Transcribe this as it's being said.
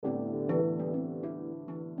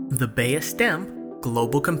The BEA STEM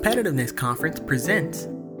Global Competitiveness Conference presents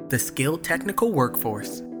the Skilled Technical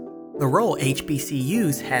Workforce, the role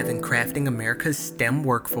HBCUs have in crafting America's STEM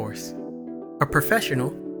workforce. A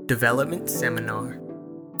professional development seminar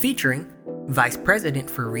featuring Vice President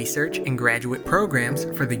for Research and Graduate Programs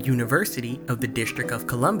for the University of the District of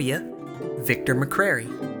Columbia, Victor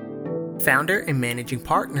McCrary, Founder and Managing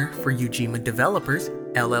Partner for Ujima Developers,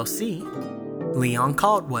 LLC, Leon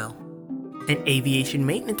Caldwell, and Aviation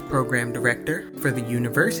Maintenance Program Director for the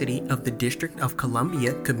University of the District of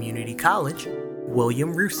Columbia Community College,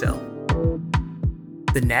 William Russo.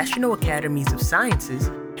 The National Academies of Sciences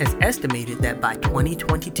has estimated that by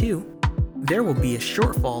 2022, there will be a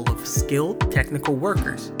shortfall of skilled technical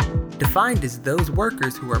workers, defined as those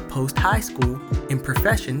workers who are post-high school in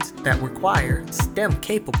professions that require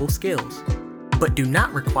STEM-capable skills, but do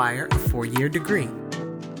not require a four-year degree.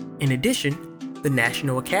 In addition, the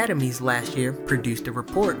National Academies last year produced a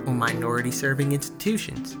report on minority-serving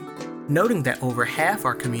institutions, noting that over half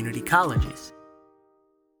are community colleges.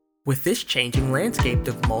 With this changing landscape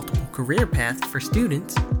of multiple career paths for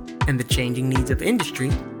students and the changing needs of industry,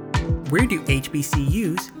 where do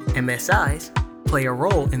HBCUs, MSIs, play a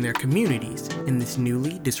role in their communities in this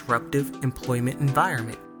newly disruptive employment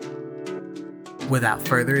environment? Without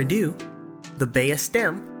further ado, the BEA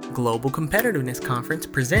STEM Global Competitiveness Conference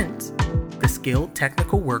presents the Skilled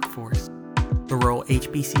Technical Workforce, the role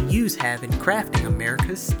HBCUs have in crafting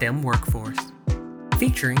America's STEM workforce,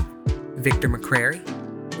 featuring Victor McCrary,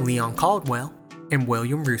 Leon Caldwell, and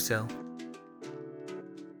William Russo.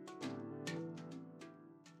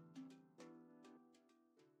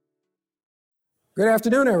 Good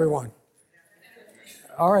afternoon, everyone.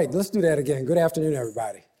 All right, let's do that again. Good afternoon,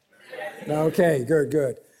 everybody. Okay,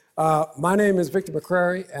 good. My name is Victor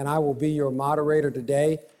McCrary, and I will be your moderator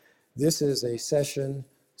today. This is a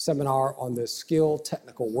seminar on the skilled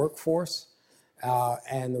technical workforce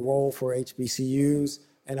and the role for HBCUs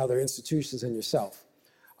and other institutions and yourself.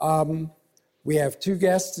 We have two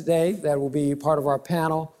guests today that will be part of our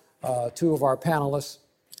panel. Two of our panelists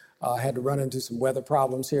had to run into some weather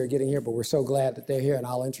problems here getting here, but we're so glad that they're here, and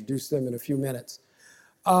I'll introduce them in a few minutes.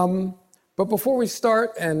 But before we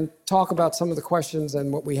start and talk about some of the questions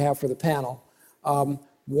and what we have for the panel,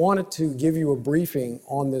 wanted to give you a briefing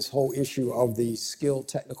on this whole issue of the skilled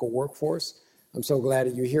technical workforce. I'm so glad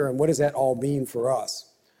that you're here, and what does that all mean for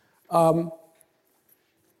us? I'm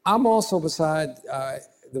also, beside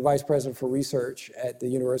the Vice President for Research at the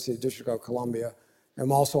University of the District of Columbia,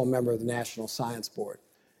 I'm also a member of the National Science Board.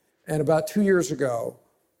 And about 2 years ago,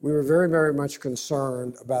 we were very, very much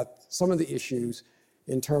concerned about some of the issues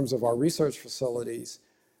in terms of our research facilities,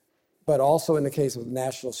 but also in the case of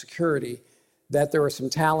national security, that there were some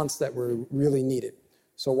talents that were really needed.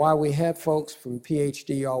 So while we had folks from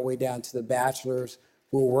PhD all the way down to the bachelor's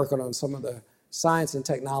who were working on some of the science and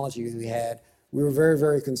technology we had, we were very,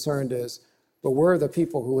 very concerned but where are the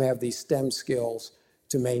people who have these STEM skills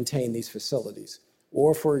to maintain these facilities?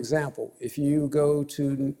 Or for example, if you go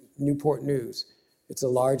to Newport News, it's the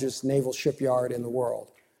largest naval shipyard in the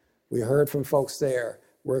world. We heard from folks there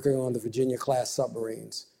working on the Virginia-class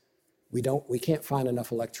submarines. We can't find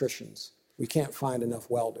enough electricians. We can't find enough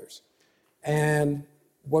welders. And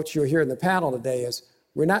what you'll hear in the panel today is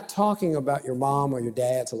we're not talking about your mom or your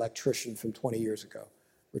dad's electrician from 20 years ago.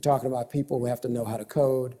 We're talking about people who have to know how to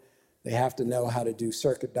code. They have to know how to do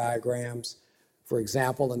circuit diagrams. For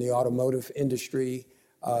example, in the automotive industry,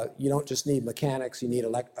 you don't just need mechanics, you need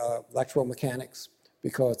electromechanics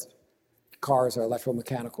because cars are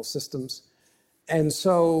electromechanical systems. And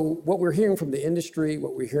so what we're hearing from the industry,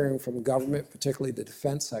 what we're hearing from government, particularly the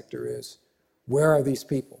defense sector, is where are these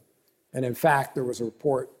people? And in fact, there was a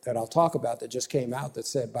report that I'll talk about that just came out that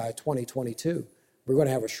said by 2022, we're going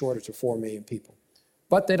to have a shortage of 4 million people.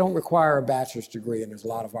 But they don't require a bachelor's degree, and there's a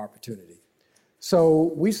lot of opportunity.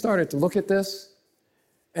 So we started to look at this,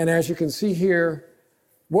 and as you can see here,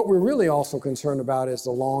 what we're really also concerned about is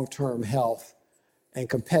the long-term health and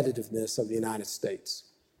competitiveness of the United States.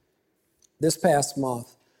 This past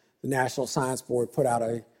month, the National Science Board put out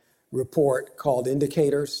a report called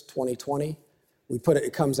Indicators 2020.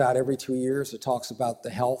 It comes out every 2 years. It talks about the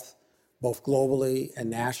health, both globally and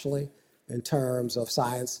nationally, in terms of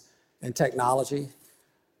science and technology.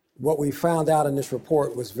 What we found out in this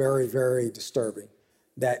report was very, very disturbing,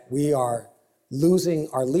 that we are losing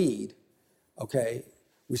our lead, okay?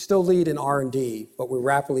 We still lead in R&D, but we're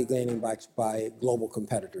rapidly gaining by global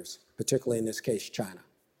competitors, particularly in this case, China.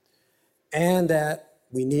 And that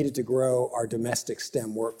we needed to grow our domestic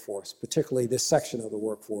STEM workforce, particularly this section of the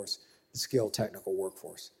workforce, the skilled technical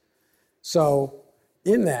workforce. So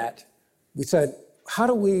in that, we said, how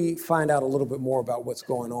do we find out a little bit more about what's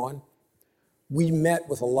going on? We met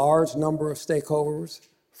with a large number of stakeholders,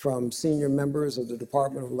 from senior members of the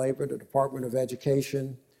Department of Labor, the Department of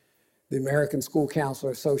Education, the American School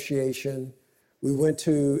Counselor Association. We went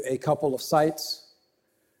to a couple of sites.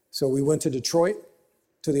 So we went to Detroit,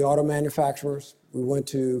 to the auto manufacturers. We went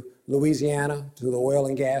to Louisiana, to the oil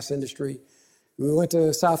and gas industry. We went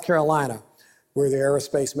to South Carolina, where the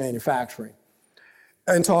aerospace manufacturing,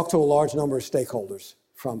 and talked to a large number of stakeholders,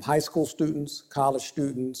 from high school students, college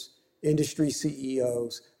students, industry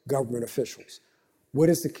CEOs, government officials. What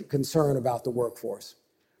is the concern about the workforce?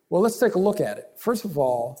 Well, let's take a look at it. First of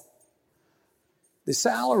all, the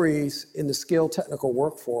salaries in the skilled technical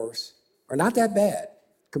workforce are not that bad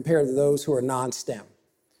compared to those who are non-STEM.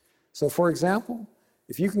 So for example,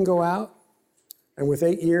 if you can go out and with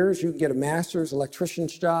 8 years, you can get a master's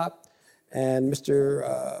electrician's job, and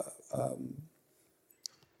Mr.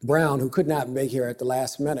 Brown, who could not make here at the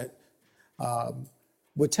last minute,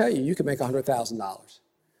 would tell you can make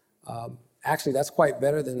 $100,000. Actually, that's quite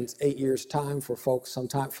better than 8 years' time for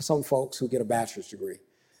some folks who get a bachelor's degree.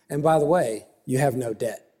 And by the way, you have no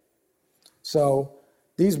debt. So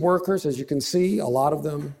these workers, as you can see, a lot of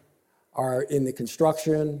them are in the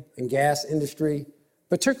construction and gas industry,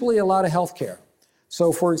 particularly a lot of healthcare.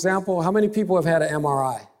 So for example, how many people have had an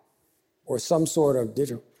MRI or some sort of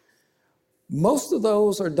digital? Most of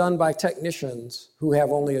those are done by technicians who have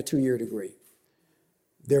only a 2-year degree.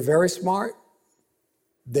 They're very smart.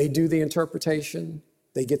 They do the interpretation.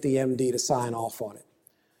 They get the MD to sign off on it.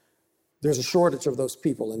 There's a shortage of those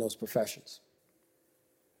people in those professions.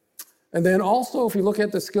 And then also, if you look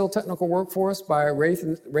at the skilled technical workforce by race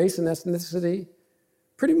and ethnicity,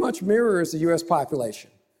 pretty much mirrors the US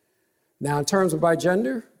population. Now, in terms of by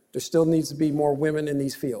gender, there still needs to be more women in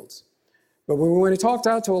these fields. But when we talked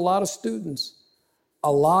out to a lot of students,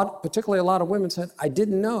 particularly a lot of women said, I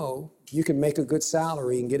didn't know you could make a good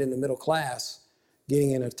salary and get in the middle class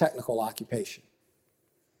getting in a technical occupation.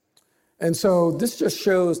 And so this just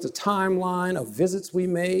shows the timeline of visits we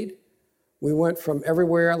made. We went from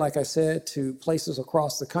everywhere, like I said, to places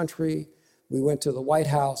across the country. We went to the White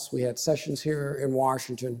House. We had sessions here in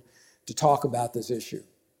Washington to talk about this issue.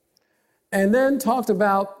 And then talked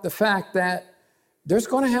about the fact that there's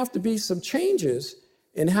going to have to be some changes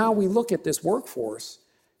in how we look at this workforce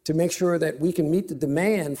to make sure that we can meet the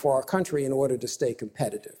demand for our country in order to stay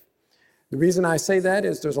competitive. The reason I say that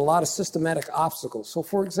is there's a lot of systematic obstacles. So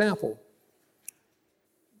for example,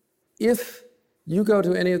 if you go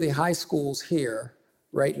to any of the high schools here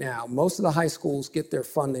right now, most of the high schools get their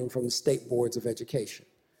funding from the state boards of education.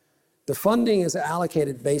 The funding is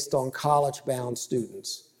allocated based on college-bound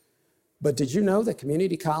students. But did you know that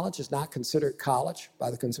community college is not considered college by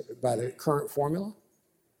the current formula?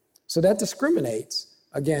 So that discriminates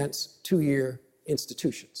against 2-year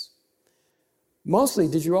institutions. Mostly,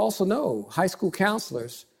 did you also know, high school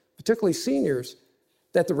counselors, particularly seniors,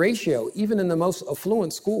 that the ratio, even in the most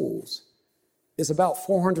affluent schools, is about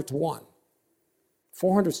 400 to 1.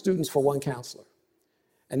 400 students for one counselor.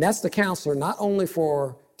 And that's the counselor not only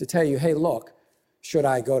to tell you, hey, look, should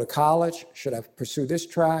I go to college? Should I pursue this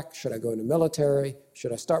track? Should I go in the military?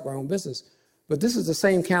 Should I start my own business? But this is the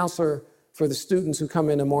same counselor for the students who come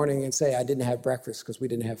in the morning and say, I didn't have breakfast because we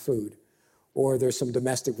didn't have food, or there's some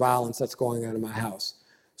domestic violence that's going on in my house.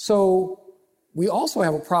 So we also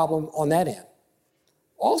have a problem on that end.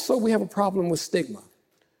 Also, we have a problem with stigma.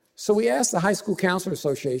 So we asked the High School Counselor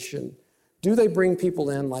Association, do they bring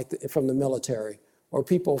people in from the military or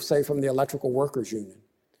people, say, from the Electrical Workers Union?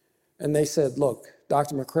 And they said, look,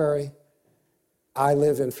 Dr. McCrary, I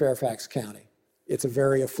live in Fairfax County. It's a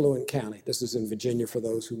very affluent county. This is in Virginia for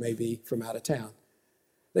those who may be from out of town.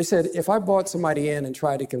 They said, if I brought somebody in and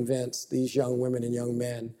tried to convince these young women and young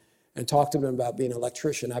men and talk to them about being an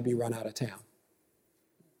electrician, I'd be run out of town.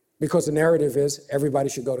 Because the narrative is everybody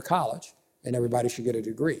should go to college and everybody should get a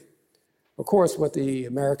degree. Of course, what the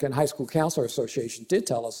American High School Counselor Association did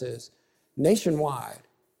tell us is nationwide,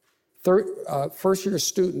 first-year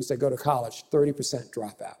students that go to college, 30%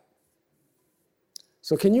 drop out.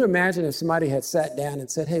 So can you imagine if somebody had sat down and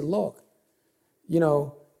said, hey, look,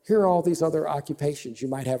 here are all these other occupations you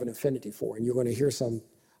might have an affinity for, and you're going to hear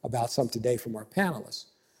about some today from our panelists,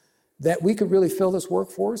 that we could really fill this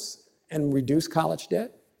workforce and reduce college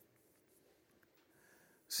debt?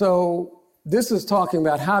 So this is talking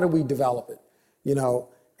about how do we develop it,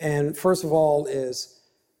 and first of all is,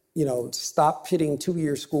 stop pitting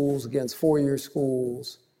 2-year schools against 4-year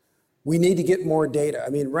schools. We need to get more data. I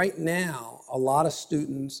mean, right now, a lot of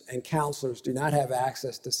students and counselors do not have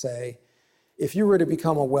access to say, if you were to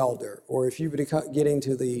become a welder, or if you were to get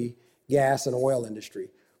into the gas and oil industry,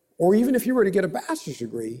 Or even if you were to get a bachelor's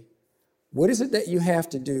degree, what is it that you have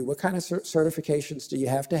to do? What kind of certifications do you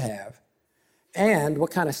have to have? And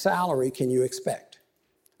what kind of salary can you expect?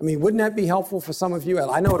 I mean, wouldn't that be helpful for some of you?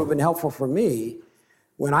 I know it would have been helpful for me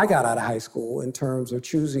when I got out of high school in terms of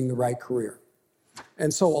choosing the right career.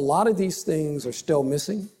 And so a lot of these things are still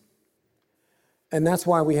missing. And that's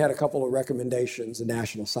why we had a couple of recommendations, the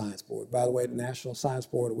National Science Board. By the way, the National Science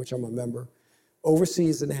Board, of which I'm a member,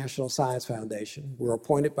 oversees the National Science Foundation. We're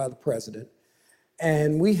appointed by the president.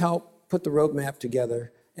 And we help put the roadmap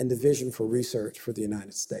together and the vision for research for the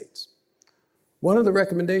United States. One of the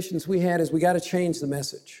recommendations we had is we got to change the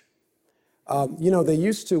message. They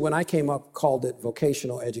used to, when I came up, called it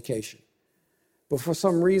vocational education. But for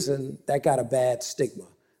some reason, that got a bad stigma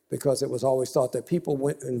because it was always thought that people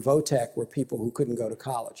went in VOTEC were people who couldn't go to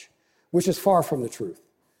college, which is far from the truth,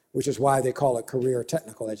 which is why they call it career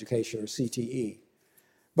technical education or CTE.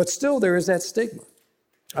 But still, there is that stigma.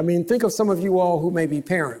 I mean, think of some of you all who may be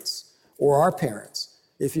parents or are parents.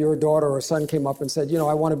 If your daughter or son came up and said,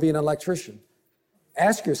 I want to be an electrician,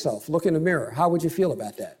 ask yourself, look in the mirror, how would you feel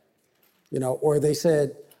about that? Or they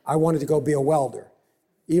said, I wanted to go be a welder,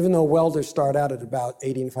 even though welders start out at about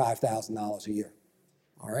 $85,000 a year.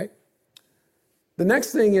 All right? The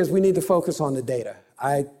next thing is we need to focus on the data.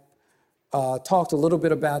 I talked a little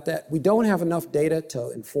bit about that. We don't have enough data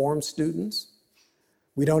to inform students.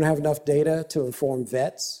 We don't have enough data to inform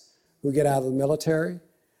vets who get out of the military,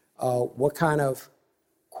 what kind of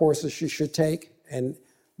courses you should take, and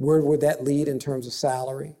where would that lead in terms of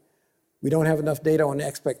salary. We don't have enough data on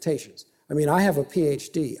expectations. I mean, I have a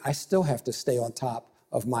PhD. I still have to stay on top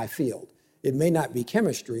of my field. It may not be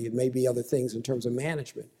chemistry. It may be other things in terms of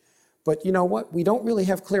management. But you know what? We don't really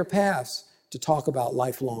have clear paths to talk about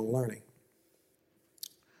lifelong learning.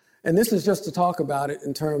 And this is just to talk about it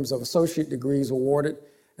in terms of associate degrees awarded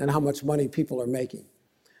and how much money people are making.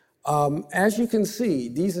 As you can see,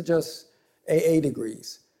 these are just AA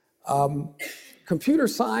degrees. Computer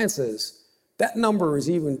sciences, that number is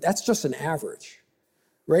that's just an average,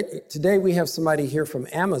 right? Today we have somebody here from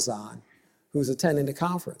Amazon who's attending the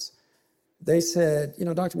conference. They said,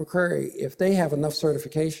 Dr. McCrary, if they have enough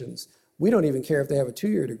certifications, we don't even care if they have a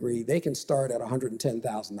 2-year degree, they can start at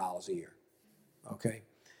 $110,000 a year, okay?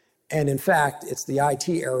 And in fact, it's the IT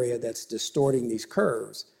area that's distorting these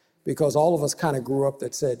curves because all of us kind of grew up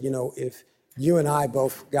that said, if you and I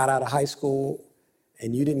both got out of high school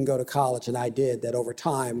and you didn't go to college and I did, that over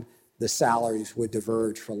time, the salaries would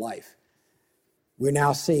diverge for life. We're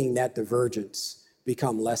now seeing that divergence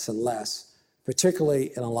become less and less,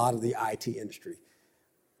 particularly in a lot of the IT industry.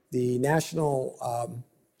 The National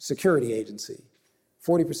Security Agency,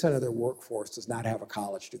 40% of their workforce does not have a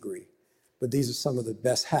college degree, but these are some of the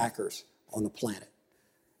best hackers on the planet.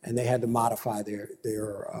 And they had to modify their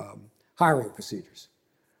hiring procedures,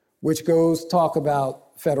 which goes talk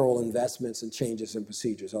about federal investments and changes in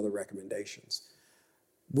procedures, other recommendations.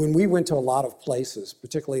 When we went to a lot of places,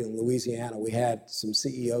 particularly in Louisiana, we had some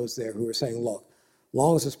CEOs there who were saying, look, as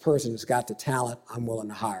long as this person has got the talent, I'm willing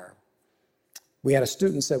to hire him. We had a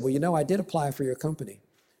student say, well, I did apply for your company.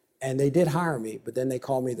 And they did hire me, but then they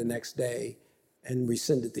called me the next day and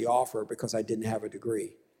rescinded the offer because I didn't have a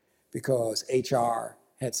degree. Because HR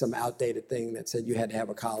had some outdated thing that said you had to have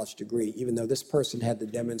a college degree, even though this person had the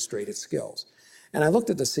demonstrated skills. And I looked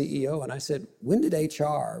at the CEO and I said, when did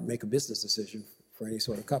HR make a business decision for any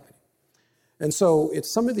sort of company? And so it's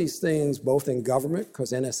some of these things, both in government,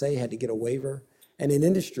 because NSA had to get a waiver, and in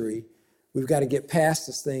industry, we've got to get past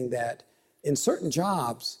this thing that in certain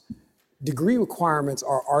jobs, degree requirements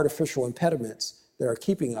are artificial impediments that are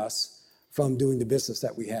keeping us from doing the business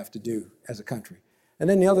that we have to do as a country. And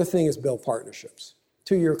then the other thing is build partnerships.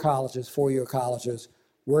 2-year colleges, 4-year colleges,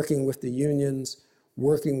 working with the unions,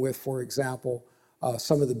 working with, for example,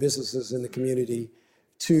 some of the businesses in the community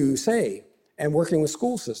to say, and working with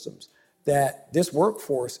school systems, that this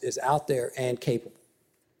workforce is out there and capable.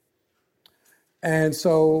 And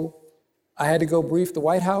so I had to go brief the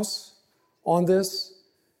White House on this.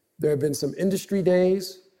 There have been some industry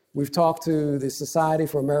days. We've talked to the Society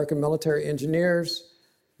for American Military Engineers.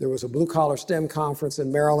 There was a blue-collar STEM conference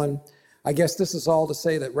in Maryland. I guess this is all to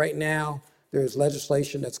say that right now there's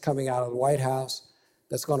legislation that's coming out of the White House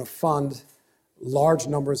that's going to fund large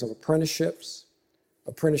numbers of apprenticeships.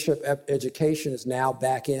 Apprenticeship education is now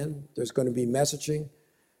back in. There's going to be messaging.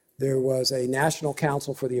 There was a National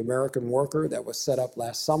Council for the American Worker that was set up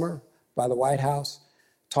last summer by the White House,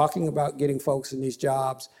 talking about getting folks in these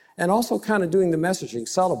jobs and also kind of doing the messaging,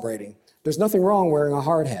 celebrating. There's nothing wrong wearing a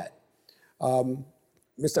hard hat.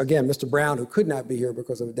 Mr. Brown, who could not be here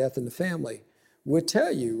because of a death in the family, would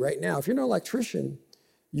tell you right now, if you're an electrician,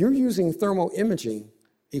 you're using thermal imaging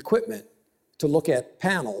equipment to look at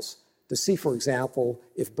panels to see, for example,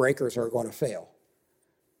 if breakers are going to fail.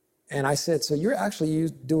 And I said, so you're actually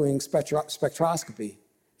doing spectroscopy?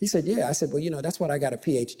 He said, yeah. I said, well, that's what I got a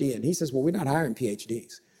PhD in. He says, well, we're not hiring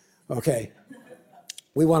PhDs, okay?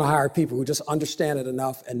 We want to hire people who just understand it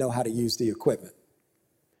enough and know how to use the equipment.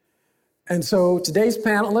 And so today's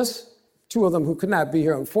panelists, two of them who could not be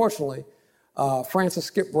here, unfortunately, Francis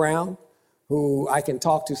Skip Brown, who I can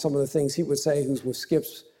talk to some of the things he would say, who's with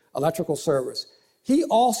Skip's electrical service. He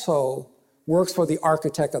also works for the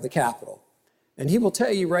architect of the Capitol. And he will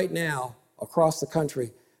tell you right now, across the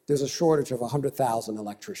country, there's a shortage of 100,000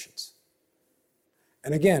 electricians.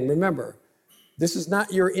 And again, remember, this is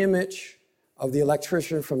not your image of the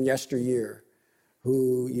electrician from yesteryear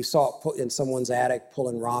who you saw put in someone's attic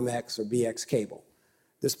pulling Romex or BX cable.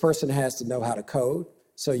 This person has to know how to code.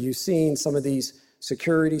 So you've seen some of these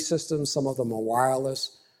security systems, some of them are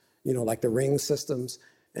wireless, like the Ring systems.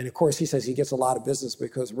 And of course, he says he gets a lot of business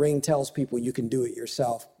because Ring tells people you can do it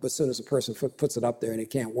yourself, but as soon as a person puts it up there and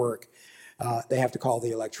it can't work, they have to call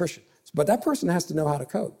the electrician. But that person has to know how to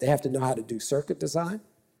code. They have to know how to do circuit design.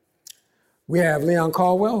 We have Leon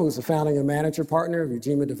Caldwell, who's the founding and manager partner of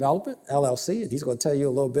Ujima Development, LLC, and he's going to tell you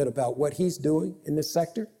a little bit about what he's doing in this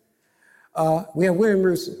sector. We have William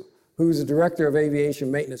Russo, who's the director of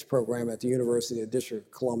aviation maintenance program at the University of District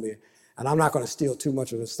of Columbia. And I'm not going to steal too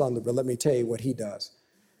much of his thunder, but let me tell you what he does.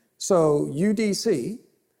 So UDC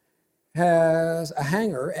has a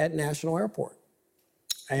hangar at National Airport,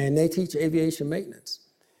 and they teach aviation maintenance.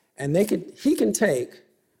 And he can take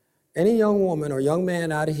any young woman or young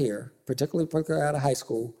man out of here, particularly out of high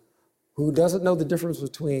school, who doesn't know the difference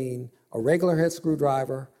between a regular head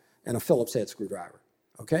screwdriver and a Phillips head screwdriver,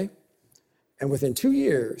 okay? And within 2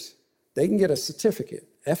 years, they can get a certificate,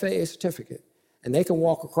 FAA certificate, and they can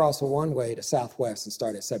walk across a runway to Southwest and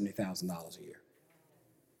start at $70,000 a year,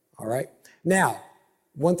 all right? Now,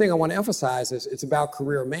 one thing I want to emphasize is it's about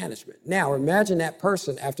career management. Now, imagine that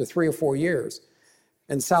person after 3 or 4 years,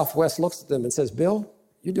 and Southwest looks at them and says, Bill,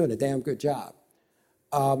 you're doing a damn good job.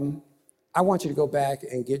 I want you to go back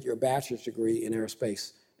and get your bachelor's degree in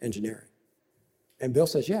aerospace engineering. And Bill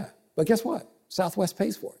says, yeah, but guess what? Southwest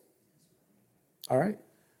pays for it. All right?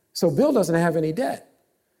 So Bill doesn't have any debt.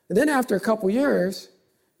 And then after a couple years,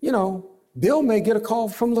 Bill may get a call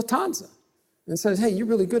from Lufthansa and says, hey, you're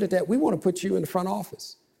really good at that. We want to put you in the front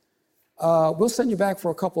office. We'll send you back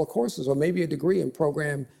for a couple of courses or maybe a degree in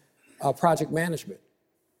program project management,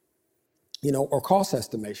 or cost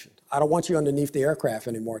estimation. I don't want you underneath the aircraft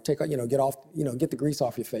anymore. Get the grease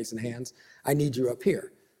off your face and hands. I need you up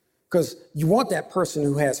here. Because you want that person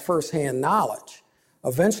who has firsthand knowledge.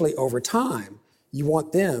 Eventually, over time, you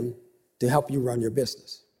want them to help you run your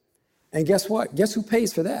business. And guess what? Guess who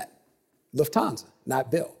pays for that? Lufthansa, not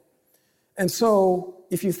Bill. And so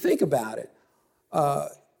if you think about it,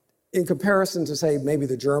 in comparison to, say, maybe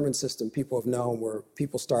the German system people have known where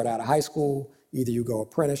people start out of high school, either you go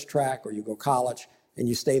apprentice track or you go college, and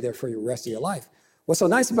you stay there for the rest of your life. What's so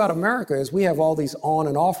nice about America is we have all these on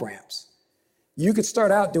and off ramps. You could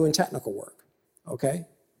start out doing technical work, okay?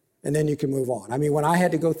 And then you can move on. I mean, when I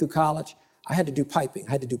had to go through college, I had to do piping,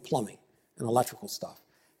 I had to do plumbing and electrical stuff,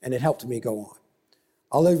 and it helped me go on.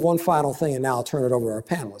 I'll leave one final thing, and now I'll turn it over to our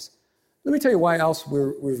panelists. Let me tell you why else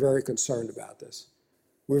we're very concerned about this.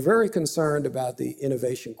 We're very concerned about the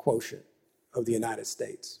innovation quotient of the United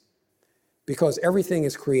States because everything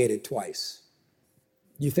is created twice.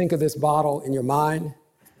 You think of this bottle in your mind,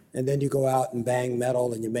 and then you go out and bang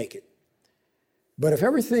metal and you make it. But if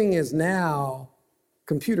everything is now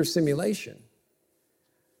computer simulation,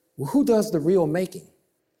 well, who does the real making?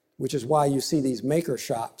 Which is why you see these maker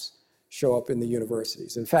shops show up in the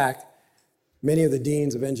universities. In fact, many of the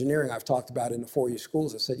deans of engineering I've talked about in the four-year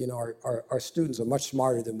schools have said, our students are much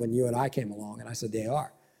smarter than when you and I came along. And I said, they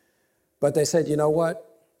are. But they said, you know what?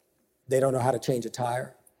 They don't know how to change a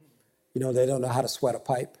tire. They don't know how to sweat a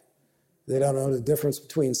pipe. They don't know the difference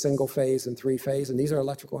between single phase and three phase. And these are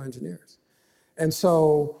electrical engineers. And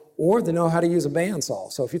so, or they know how to use a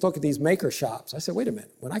bandsaw. So if you look at these maker shops, I said, wait a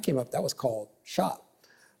minute. When I came up, that was called shop,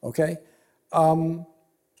 okay? But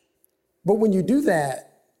when you do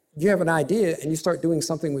that, you have an idea and you start doing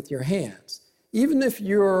something with your hands. Even if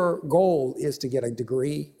your goal is to get a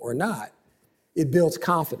degree or not, it builds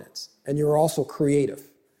confidence and you're also creative.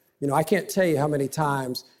 I can't tell you how many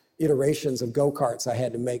times iterations of go-karts I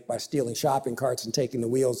had to make by stealing shopping carts and taking the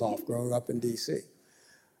wheels off growing up in DC.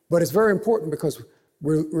 But it's very important because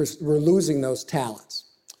we're losing those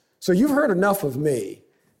talents. So you've heard enough of me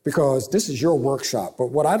because this is your workshop.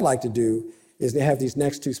 But what I'd like to do is to have these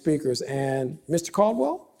next two speakers. And Mr.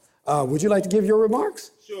 Caldwell, Would you like to give your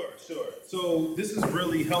remarks? Sure. So this has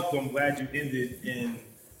really helped. I'm glad you ended in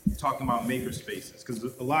talking about makerspaces, because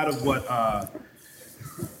a lot of what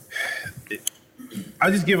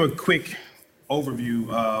I'll just give a quick overview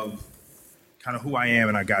of kind of who I am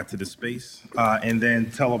and I got to this space, and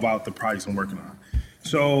then tell about the projects I'm working on.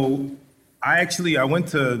 So I went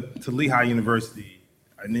to Lehigh University,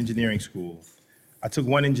 an engineering school. I took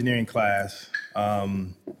one engineering class.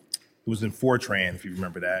 It was in Fortran, if you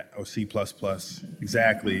remember that, or C++,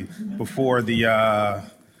 exactly. Before it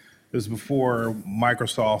was before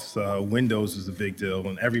Microsoft's Windows was a big deal,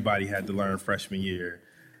 and everybody had to learn freshman year.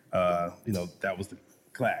 That was the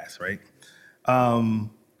class, right?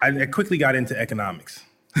 I quickly got into economics.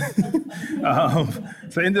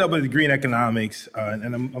 So I ended up with a degree in economics,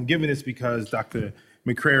 and I'm giving this because Dr.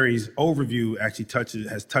 McCrary's overview actually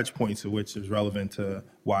has touch points of which is relevant to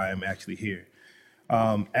why I'm actually here.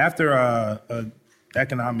 After an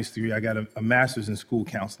economics degree, I got a master's in school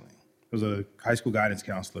counseling. I was a high school guidance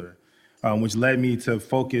counselor, which led me to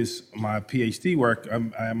focus my PhD work.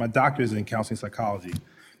 My doctorate is in counseling psychology.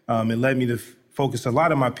 It led me to focus a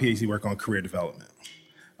lot of my PhD work on career development.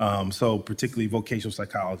 So particularly vocational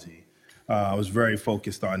psychology. I was very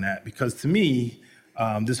focused on that because to me,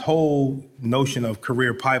 this whole notion of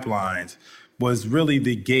career pipelines was really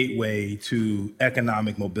the gateway to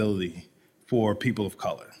economic mobility for people of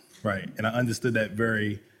color, right? And I understood that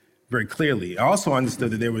very, very clearly. I also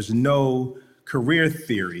understood that there was no career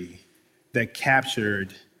theory that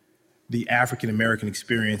captured the African-American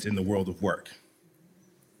experience in the world of work.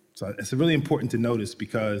 So it's really important to notice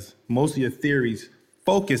because most of your theories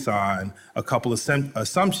focus on a couple of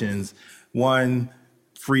assumptions. One,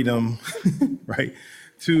 freedom, right?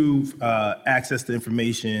 Two, access to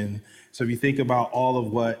information. So if you think about all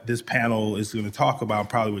of what this panel is going to talk about,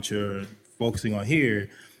 probably what you're focusing on here,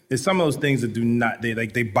 is some of those things that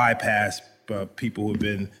they bypass people who have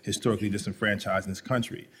been historically disenfranchised in this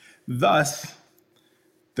country. Thus,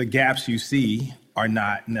 the gaps you see are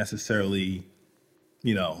not necessarily,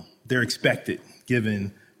 they're expected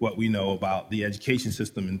given what we know about the education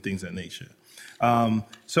system and things of that nature.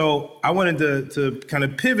 So I wanted to kind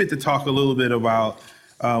of pivot to talk a little bit about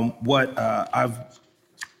what I've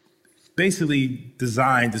basically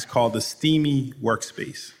designed is called the STEAMY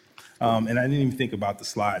workspace. And I didn't even think about the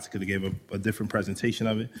slides, could have gave a different presentation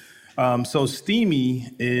of it. So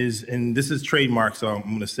STEAMY is, and this is trademark, so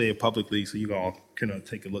I'm gonna say it publicly so you all can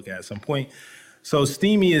take a look at some point. So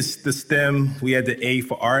STEAMY is the STEM, we had the A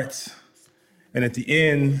for arts, and at the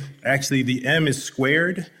end, actually the M is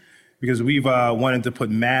squared because we've wanted to put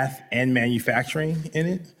math and manufacturing in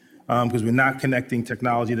it because we're not connecting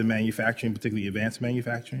technology to manufacturing, particularly advanced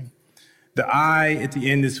manufacturing. The I at the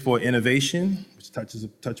end is for innovation, which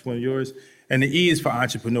touch one of yours, and the E is for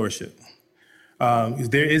entrepreneurship.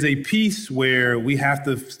 There is a piece where we have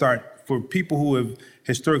to start, for people who have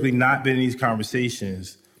historically not been in these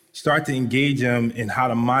conversations, start to engage them in how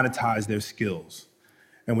to monetize their skills.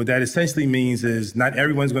 And what that essentially means is not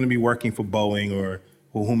everyone's going to be working for Boeing or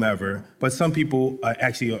whomever, but some people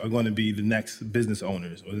actually are going to be the next business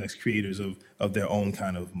owners or the next creators of their own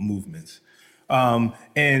kind of movements.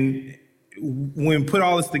 And when put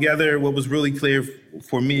all this together, what was really clear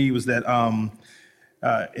for me was that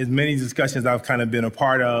as many discussions I've kind of been a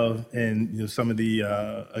part of and some of the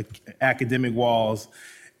academic walls,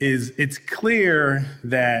 is it's clear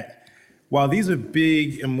that while these are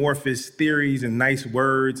big amorphous theories and nice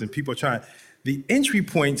words and people are trying, the entry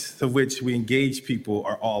points to which we engage people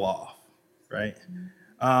are all off, right?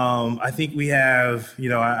 I think we have,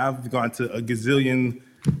 I've gone to a gazillion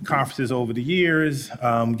conferences over the years,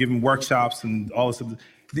 giving workshops and all this stuff.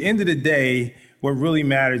 At the end of the day, what really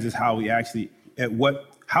matters is how we actually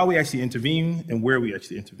intervene and where we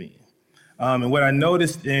actually intervene. And what I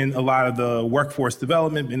noticed in a lot of the workforce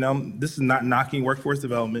development, and this is not knocking workforce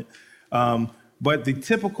development, but the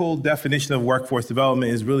typical definition of workforce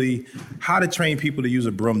development is really how to train people to use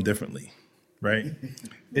a broom differently, right?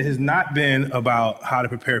 It has not been about how to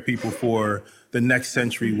prepare people for the next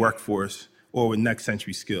century workforce or with next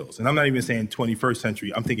century skills. And I'm not even saying 21st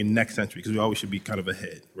century, I'm thinking next century because we always should be kind of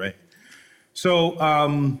ahead, right? So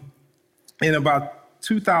in about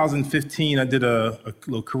 2015, I did a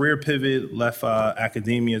little career pivot, left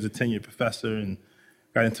academia as a tenured professor and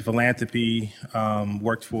got into philanthropy,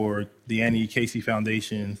 worked for the Annie Casey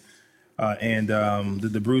Foundation and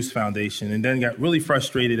the Bruce Foundation, and then got really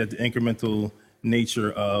frustrated at the incremental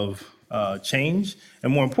nature of change,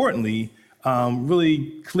 and more importantly,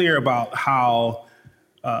 really clear about how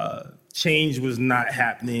change was not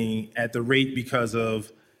happening at the rate because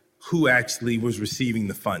of who actually was receiving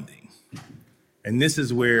the funding. And this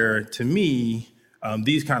is where, to me,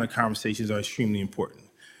 these kind of conversations are extremely important.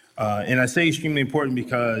 And I say extremely important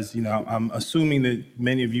because, I'm assuming that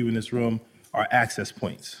many of you in this room are access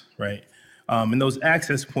points, right? And those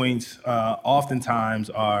access points oftentimes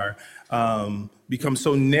are become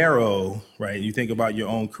so narrow, right? You think about your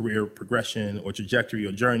own career progression or trajectory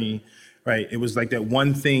or journey, right? It was like that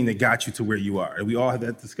one thing that got you to where you are. And we all had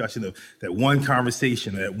that discussion of that one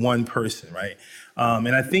conversation, that one person, right?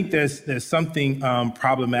 And I think there's something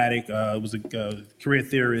problematic. It was a career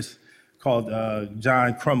theorist called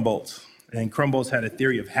John Krumboltz. And Krumboltz had a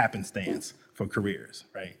theory of happenstance for careers,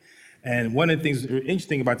 right? And one of the things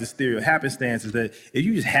interesting about this theory of happenstance is that if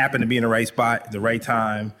you just happen to be in the right spot at the right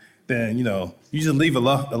time, then, you just leave a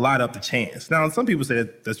lot up to chance. Now, some people say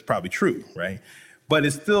that's probably true, right? But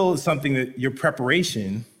it's still something that your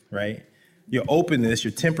preparation, right? Your openness,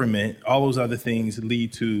 your temperament, all those other things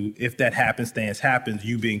lead to, if that happenstance happens,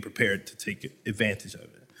 you being prepared to take advantage of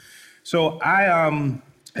it. So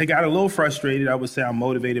I got a little frustrated. I would say I'm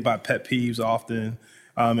motivated by pet peeves often.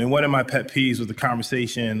 And one of my pet peeves was the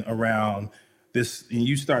conversation around this, and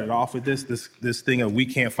you started off with this thing of we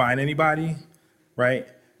can't find anybody, right?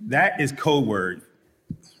 That is code word,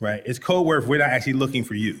 right? It's code word if we're not actually looking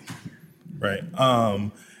for you, right?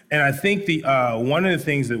 And I think one of the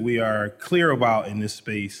things that we are clear about in this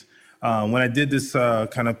space, when I did this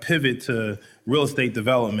kind of pivot to real estate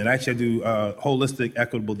development, actually I do holistic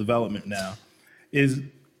equitable development now, is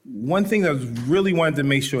one thing that I really wanted to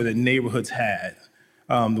make sure that neighborhoods had,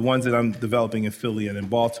 the ones that I'm developing in Philly and in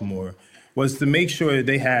Baltimore, was to make sure that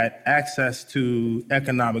they had access to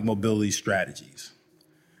economic mobility strategies.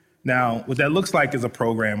 Now, what that looks like is a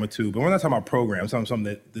program or two, but we're not talking about programs, I'm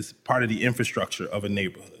something that's part of the infrastructure of a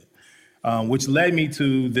neighborhood, which led me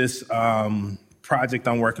to this project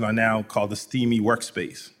I'm working on now called the Steamy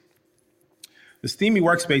Workspace. The Steamy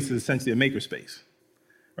Workspace is essentially a makerspace,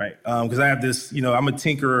 right? Because I have this, I'm a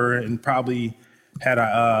tinkerer, and probably had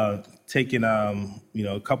I taken,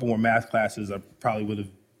 a couple more math classes, I probably would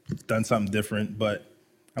have done something different, but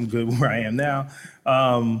I'm good where I am now.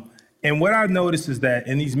 And what I've noticed is that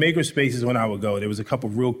in these maker spaces, when I would go, there was a couple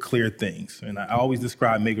real clear things. And I always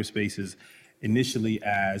describe maker spaces initially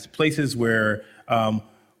as places where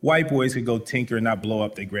white boys could go tinker and not blow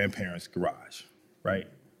up their grandparents' garage, right?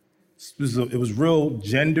 It was real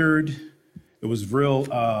gendered. It was real,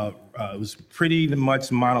 it was pretty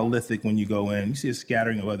much monolithic when you go in. You see a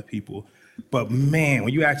scattering of other people. But man,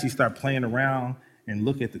 when you actually start playing around and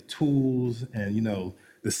look at the tools and,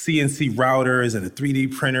 the CNC routers and the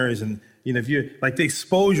 3D printers, and if you're like the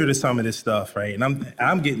exposure to some of this stuff, right? And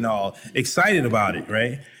I'm getting all excited about it,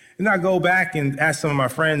 right? And I go back and ask some of my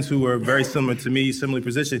friends who are very similar to me, similarly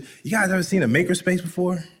positioned, you guys ever seen a makerspace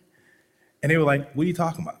before? And they were like, what are you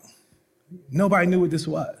talking about? Nobody knew what this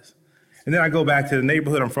was. And then I go back to the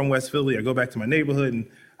neighborhood. I'm from West Philly. I go back to my neighborhood and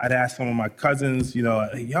I'd ask some of my cousins, hey,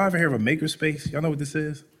 y'all ever hear of a makerspace? Y'all know what this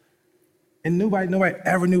is? And nobody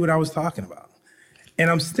ever knew what I was talking about. And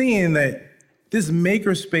I'm seeing that this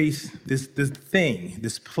makerspace, this thing,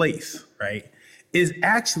 this place, right, is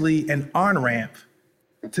actually an on-ramp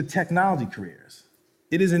to technology careers.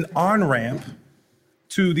 It is an on-ramp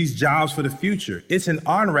to these jobs for the future. It's an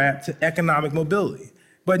on-ramp to economic mobility,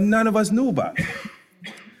 but none of us knew about it.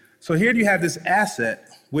 So here you have this asset,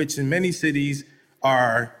 which in many cities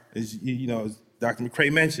are, as Dr.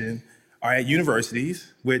 McCray mentioned, are at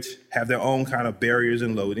universities, which have their own kind of barriers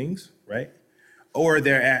and loadings, right? Or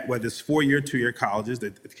they're at, whether it's 4-year, 2-year colleges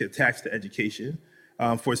that get attached to education.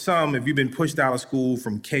 For some, if you've been pushed out of school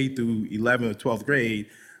from K through 11th or 12th grade,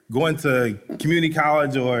 going to community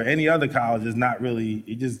college or any other college is not really,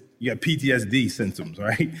 you have PTSD symptoms,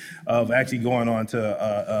 right? Of actually going on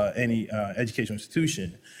to any educational institution.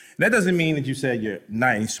 And that doesn't mean that you said you're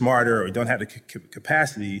not any smarter or don't have the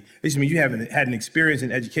capacity. It just means you haven't had an experience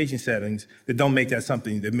in education settings that don't make that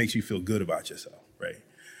something that makes you feel good about yourself,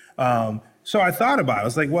 right? So I thought about it. I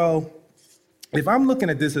was like, well, if I'm looking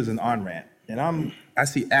at this as an on-ramp and I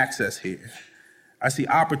see access here, I see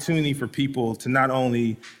opportunity for people to not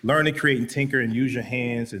only learn to create and tinker and use your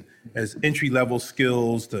hands and as entry-level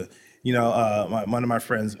skills to, one of my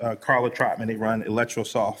friends, Carla Trotman, they run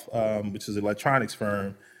Electrosoft, which is an electronics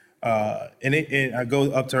firm. And I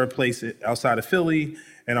go up to her place outside of Philly,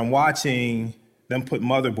 and I'm watching them put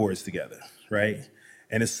motherboards together, right?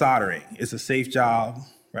 And it's soldering. It's a safe job,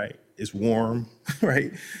 right? It's warm,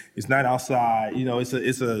 right? It's not outside.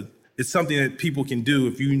 It's something that people can do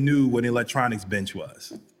if you knew what an electronics bench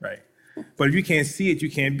was, right? But if you can't see it, you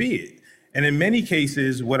can't be it. And in many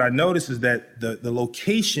cases, what I notice is that the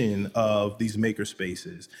location of these maker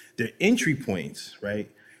spaces, their entry points, right,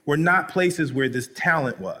 were not places where this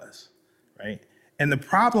talent was, right? And the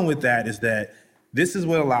problem with that is that This is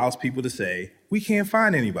what allows people to say, we can't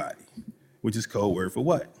find anybody, which is code word for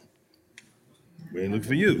what? We ain't looking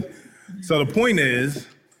for you. So the point is,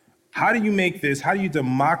 how do you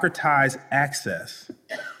democratize access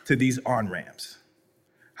to these on-ramps?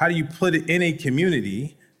 How do you put it in a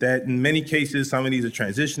community that in many cases, some of these are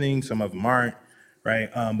transitioning, some of them aren't, right?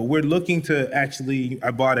 But we're looking to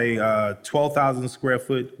I bought a 12,000 square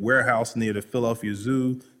foot warehouse near the Philadelphia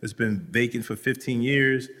Zoo that's been vacant for 15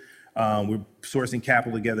 years. We're sourcing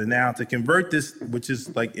capital together now to convert this, which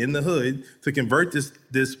is like in the hood, to convert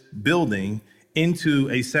this building into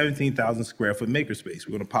a 17,000 square foot makerspace.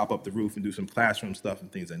 We're gonna pop up the roof and do some classroom stuff and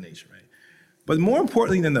things of that nature, right? But more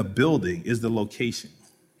importantly than the building is the location.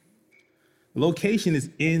 The location is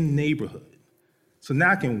in neighborhood. So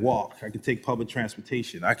now I can walk, I can take public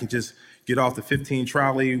transportation. I can just get off the 15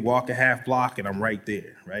 trolley, walk a half block, and I'm right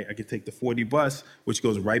there, right? I can take the 40 bus, which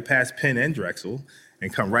goes right past Penn and Drexel,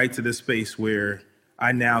 and come right to this space where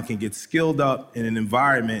I now can get skilled up in an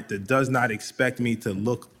environment that does not expect me to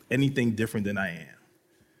look anything different than I am.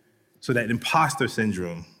 So that imposter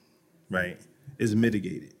syndrome, right, is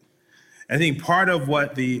mitigated. I think part of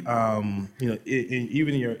what the,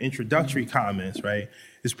 even in your introductory comments, right,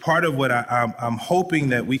 is part of what I'm hoping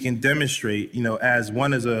that we can demonstrate, as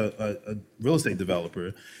a real estate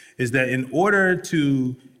developer, is that in order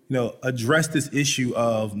to, address this issue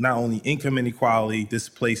of not only income inequality,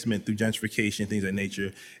 displacement through gentrification, things of that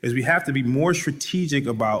nature, is we have to be more strategic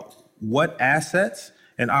about what assets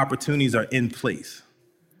and opportunities are in place,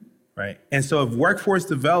 right? And so if workforce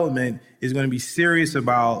development is going to be serious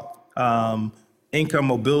about income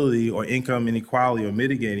mobility or income inequality or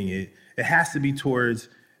mitigating it, it has to be towards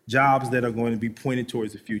jobs that are going to be pointed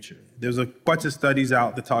towards the future. There's a bunch of studies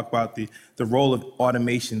out that talk about the role of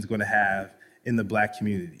automation is going to have in the Black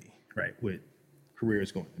community, right, with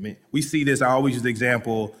careers going. I mean, we see this, I always use the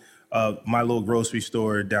example of my little grocery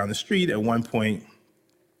store down the street. At one point,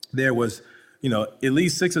 there was, at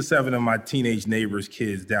least 6 or 7 of my teenage neighbors'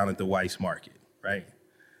 kids down at the Weiss Market, right?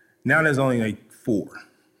 Now there's only like 4.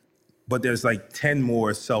 But there's like 10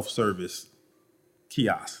 more self-service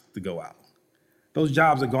kiosks to go out. Those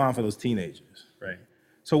jobs are gone for those teenagers, right?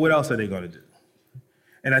 So what else are they gonna do?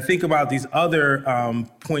 And I think about these other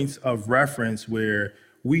points of reference where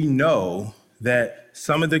we know that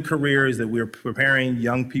some of the careers that we're preparing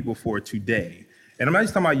young people for today, and I'm not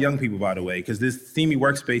just talking about young people, by the way, because this STEAMY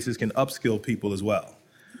workspaces can upskill people as well.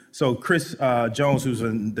 So Chris Jones, who's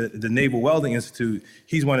in the Naval Welding Institute,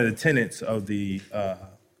 he's one of the tenants of the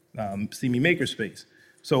STEAMY Makerspace.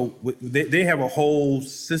 So they have a whole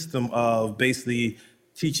system of basically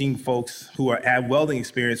teaching folks who are at welding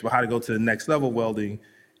experience about how to go to the next level welding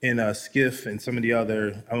in a SCIF and some of the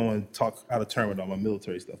other, I don't want to talk out of turn with all my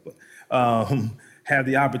military stuff, but have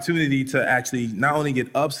the opportunity to actually not only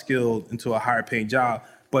get upskilled into a higher paying job,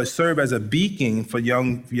 but serve as a beacon for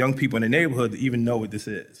young people in the neighborhood to even know what this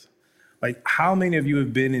is. Like, how many of you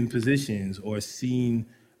have been in positions or seen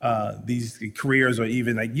these careers, or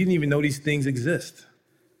even like you didn't even know these things exist,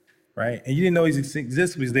 right? And you didn't know these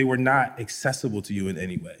exist because they were not accessible to you in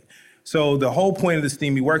any way. So the whole point of the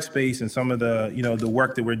STEAMY workspace and some of the, the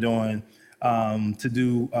work that we're doing to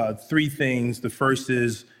do 3 things. The first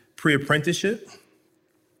is pre-apprenticeship.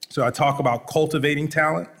 So I talk about cultivating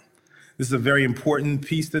talent. This is a very important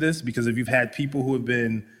piece to this, because if you've had people who have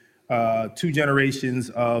been 2 generations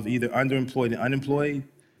of either underemployed and unemployed,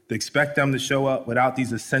 to expect them to show up without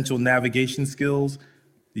these essential navigation skills,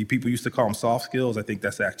 the people used to call them soft skills. I think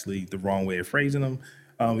that's actually the wrong way of phrasing them.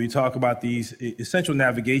 We talk about these essential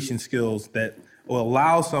navigation skills that will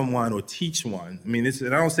allow someone or teach one. I mean,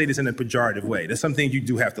 and I don't say this in a pejorative way. There's some things you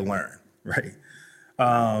do have to learn, right?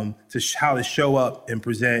 How to show up and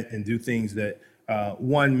present and do things that,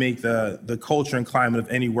 one, make the culture and climate of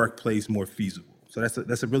any workplace more feasible. So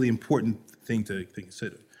that's a really important thing to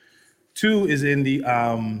consider. 2 is in the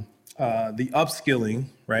upskilling,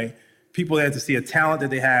 right? People have to see a talent that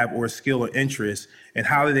they have or a skill or interest, and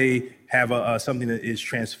how do they have something that is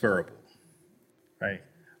transferable, right?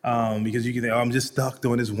 Because you can think, I'm just stuck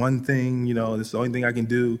doing this one thing, this is the only thing I can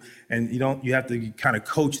do. And you have to kind of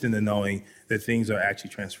coach into knowing that things are actually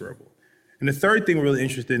transferable. And the third thing we're really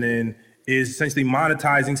interested in is essentially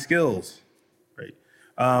monetizing skills, right?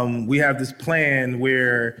 We have this plan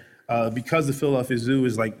where, because the Philadelphia Zoo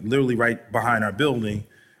is like literally right behind our building,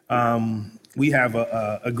 we have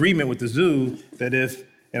a agreement with the zoo that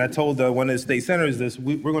and I told one of the state senators this,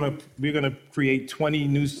 we're gonna create 20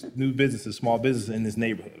 new businesses, small businesses in this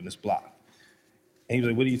neighborhood, in this block. And he was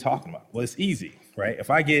like, what are you talking about? Well, it's easy, right? If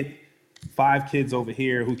I get 5 kids over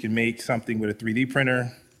here who can make something with a 3D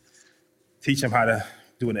printer, teach them how to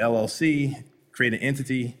do an LLC, create an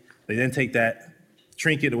entity, they then take that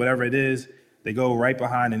trinket or whatever it is, they go right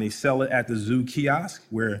behind and they sell it at the zoo kiosk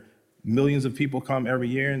where millions of people come every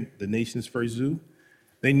year in the nation's first zoo.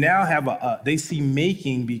 They now have they see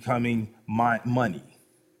making becoming money.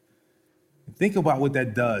 Think about what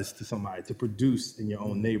that does to somebody to produce in your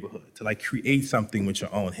own neighborhood, to like create something with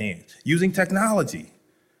your own hands, using technology,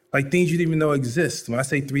 like things you didn't even know exist. When I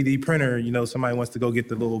say 3D printer, you know, somebody wants to go get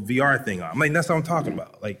the little VR thing on. I'm like, that's what I'm talking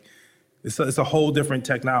about. Like, it's a whole different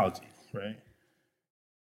technology, right?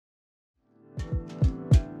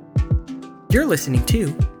 You're listening to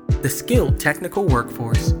The Skilled Technical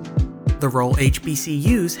Workforce, the role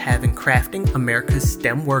HBCUs have in crafting America's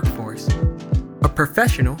STEM workforce, a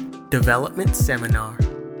professional development seminar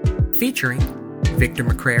featuring Victor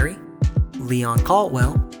McCrary, Leon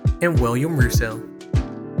Caldwell, and William Russo.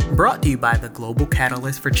 Brought to you by the Global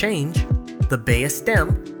Catalyst for Change, the Bay of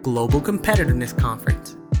STEM Global Competitiveness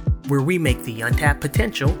Conference, where we make the untapped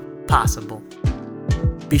potential possible.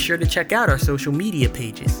 Be sure to check out our social media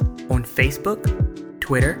pages on Facebook,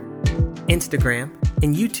 Twitter, Instagram,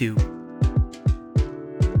 and YouTube.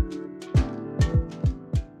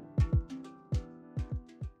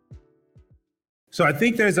 So I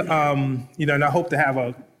think there's, and I hope to have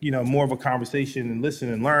more of a conversation and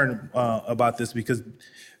listen and learn about this, because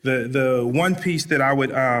the one piece that I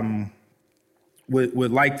would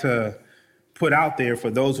like to put out there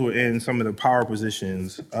for those who are in some of the power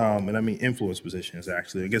positions, and I mean influence positions,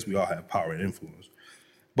 actually. I guess we all have power and influence.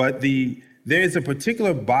 But there's a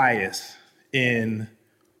particular bias in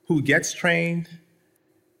who gets trained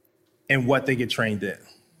and what they get trained in.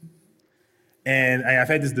 And I've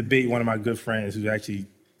had this debate, one of my good friends who actually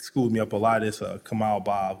schooled me up a lot of this, Kamal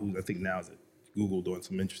Bob, who I think now is at Google doing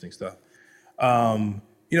some interesting stuff,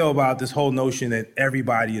 about this whole notion that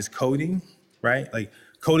everybody is coding, right? Like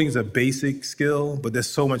coding is a basic skill, but there's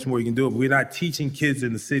so much more you can do. But we're not teaching kids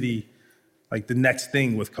in the city like the next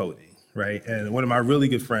thing with coding, right? And one of my really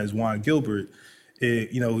good friends, Juan Gilbert,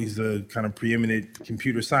 he's a kind of preeminent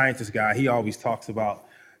computer scientist guy. He always talks about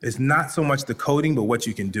it's not so much the coding, but what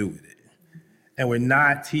you can do with it. And we're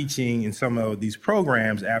not teaching in some of these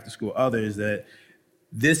programs, after school, others, that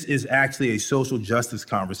this is actually a social justice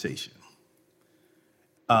conversation.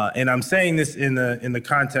 And I'm saying this in the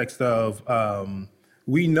context of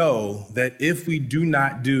we know that if we do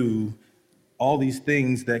not do all these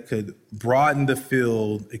things that could broaden the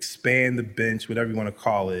field, expand the bench, whatever you want to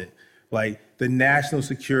call it, like the national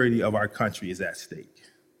security of our country is at stake.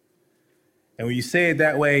 And when you say it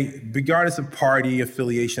that way, regardless of party,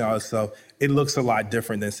 affiliation, all that stuff, it looks a lot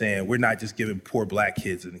different than saying we're not just giving poor Black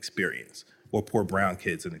kids an experience or poor brown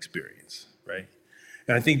kids an experience, right?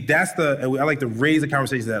 And I think I like to raise the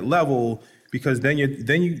conversation to that level, because then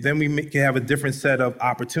we can have a different set of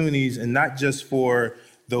opportunities, and not just for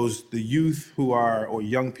the youth who are, or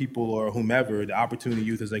young people or whomever, the opportunity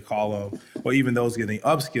youth as they call them, or even those getting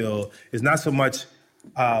upskilled, is not so much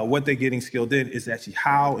what they're getting skilled in, it's actually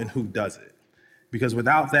how and who does it. Because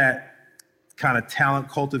without that kind of talent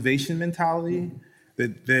cultivation mentality,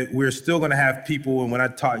 that we're still going to have people, and when I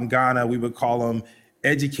taught in Ghana, we would call them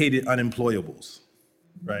educated unemployables,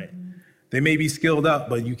 right? They may be skilled up,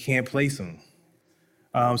 but you can't place them.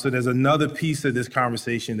 So there's another piece of this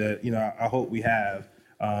conversation that I hope we have,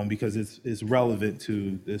 because it's relevant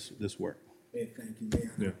to this work. Hey, thank you,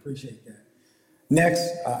 Leon. Yeah. I appreciate that.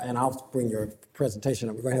 Next, and I'll bring your presentation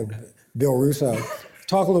up. We're going to have Bill Russo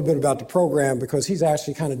talk a little bit about the program, because he's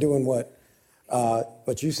actually kind of doing what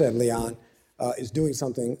you said, Leon, is doing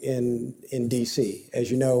something in DC.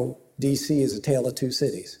 As you know, DC is a tale of two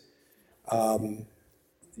cities.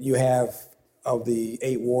 You have, of the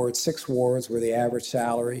 8 wards, 6 wards where the average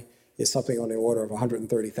salary is something on the order of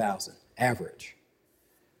 $130,000, average.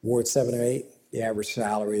 Ward 7 or 8, the average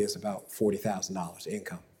salary is about $40,000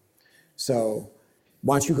 income. So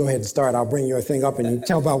why don't you go ahead and start? I'll bring your thing up and you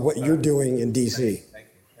tell about what you're doing in DC.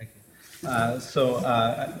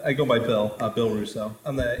 I go by Bill Russo.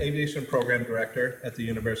 I'm the aviation program director at the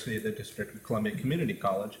University of the District of Columbia Community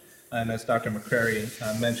College. And as Dr. McCrary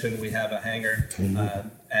mentioned, we have a hangar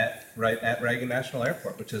at Reagan National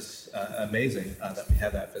Airport, which is amazing that we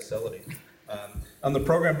have that facility. I'm the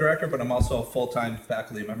program director, but I'm also a full-time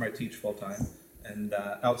faculty member. I teach full-time. And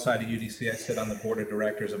outside of UDC, I sit on the board of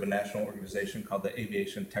directors of a national organization called the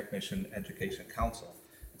Aviation Technician Education Council.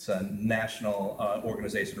 It's a national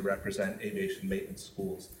organization to represent aviation maintenance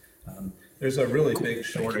schools. There's a really big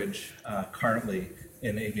shortage currently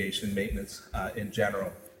in aviation maintenance in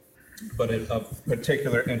general, but of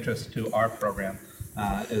particular interest to our program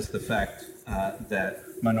is the fact that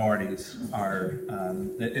minorities are,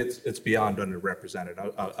 it's beyond underrepresented.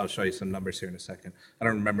 I'll show you some numbers here in a second. I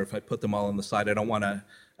don't remember if I put them all on the slide. I don't want to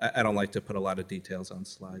I don't like to put a lot of details on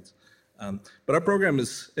slides. But our program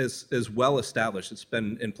is well established. It's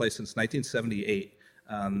been in place since 1978.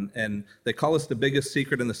 And they call us the biggest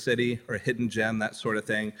secret in the city or a hidden gem, that sort of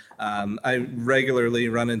thing. I regularly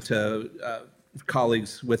run into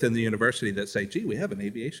colleagues within the university that say, gee, we have an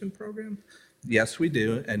aviation program? Yes, we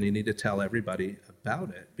do, and you need to tell everybody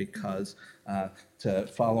about it because to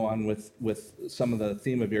follow on with some of the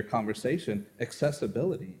theme of your conversation,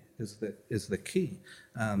 accessibility is the key.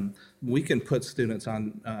 We can put students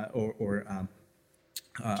on,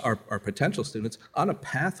 our potential students on a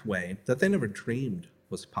pathway that they never dreamed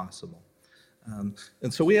was possible.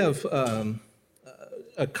 And so we have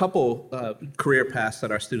a couple career paths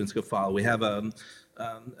that our students could follow. We have a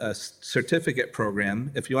certificate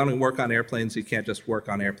program. If you want to work on airplanes, you can't just work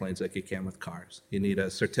on airplanes like you can with cars. You need a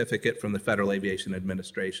certificate from the Federal Aviation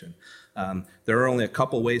Administration. There are only a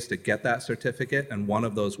couple ways to get that certificate, and one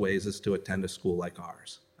of those ways is to attend a school like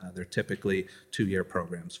ours. They're typically 2-year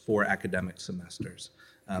programs, 4 academic semesters.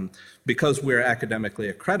 Because we're academically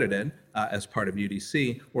accredited as part of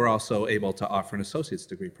UDC, we're also able to offer an associate's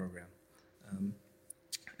degree program.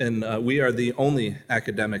 And we are the only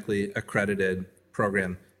academically accredited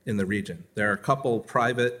program in the region. There are a couple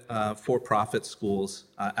private for-profit schools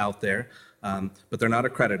out there, but they're not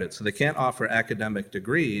accredited. So they can't offer academic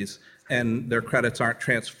degrees, and their credits aren't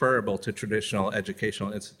transferable to traditional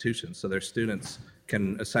educational institutions. So their students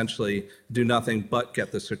can essentially do nothing but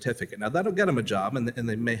get the certificate. Now that'll get them a job, and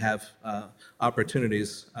they may have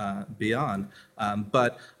opportunities beyond.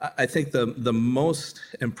 But I think the most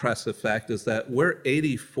impressive fact is that we're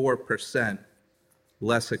 84%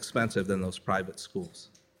 less expensive than those private schools.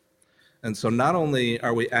 And so not only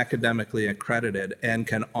are we academically accredited and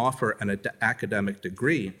can offer an academic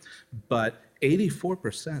degree, but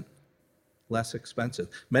 84% less expensive.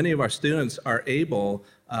 Many of our students are able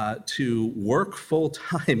to work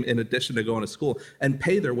full-time in addition to going to school and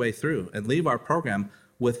pay their way through and leave our program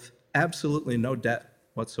with absolutely no debt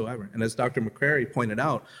whatsoever. And as Dr. McCrary pointed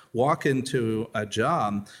out, walk into a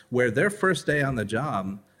job where their first day on the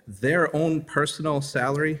job, their own personal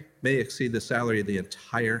salary may exceed the salary of the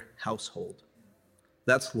entire household.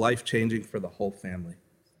 That's life-changing for the whole family.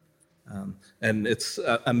 And it's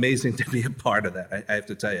amazing to be a part of that. I have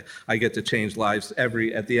to tell you, I get to change lives at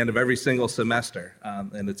the end of every single semester,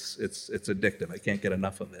 and it's addictive. I can't get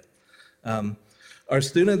enough of it. Our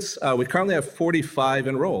students, we currently have 45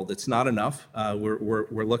 enrolled. It's not enough.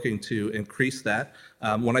 We're looking to increase that.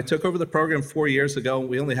 When I took over the program 4 years ago,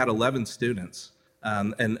 we only had 11 students.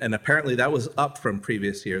 And apparently that was up from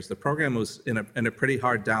previous years. The program was in a pretty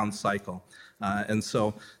hard down cycle. And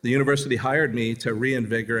so the university hired me to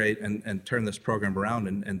reinvigorate and turn this program around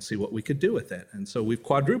and see what we could do with it. And so we've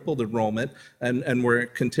quadrupled enrollment, and we're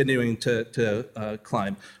continuing to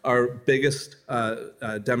climb. Our biggest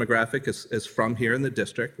demographic is from here in the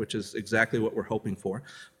district, which is exactly what we're hoping for.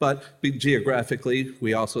 But geographically,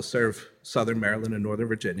 we also serve Southern Maryland and Northern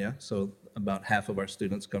Virginia, so about half of our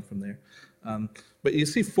students come from there. But you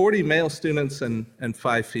see 40 male students and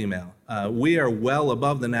 5 female. We are well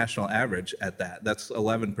above the national average at that. That's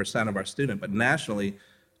 11% of our student, but nationally,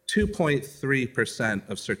 2.3%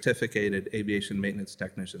 of certificated aviation maintenance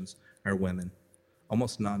technicians are women,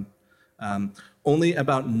 almost none. Only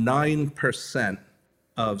about 9%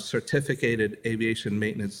 of certificated aviation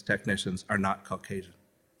maintenance technicians are not Caucasian.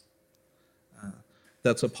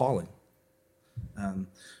 That's appalling.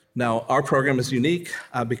 Now, our program is unique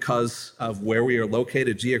because of where we are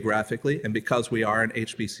located geographically and because we are an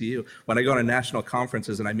HBCU. When I go to national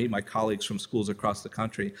conferences and I meet my colleagues from schools across the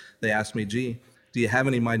country, they ask me, gee, do you have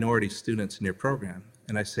any minority students in your program?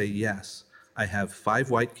 And I say, yes. I have 5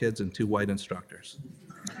 white kids and 2 white instructors.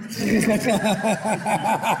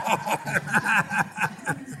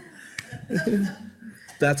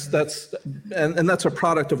 That's a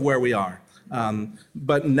product of where we are.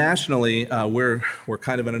 But nationally, we're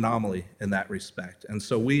kind of an anomaly in that respect. And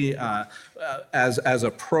so we, as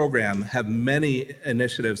a program, have many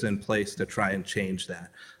initiatives in place to try and change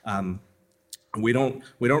that. We don't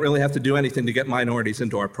really have to do anything to get minorities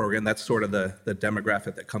into our program. That's sort of the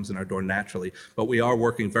demographic that comes in our door naturally. But we are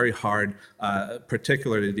working very hard,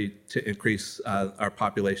 particularly to increase our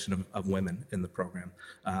population of women in the program.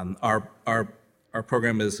 Our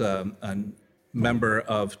program is a member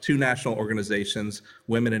of 2 national organizations,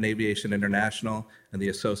 Women in Aviation International and the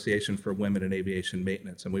Association for Women in Aviation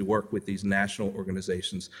Maintenance. And we work with these national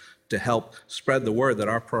organizations to help spread the word that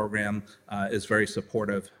our program is very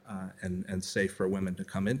supportive and safe for women to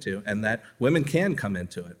come into, and that women can come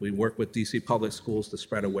into it. We work with DC Public Schools to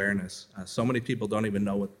spread awareness. So many people don't even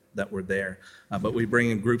know that we're there, but we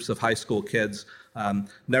bring in groups of high school kids.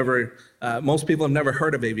 Most people have never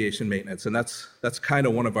heard of aviation maintenance, and that's kind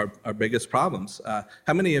of one of our biggest problems.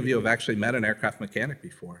 How many of you have actually met an aircraft mechanic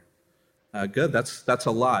before? Good, that's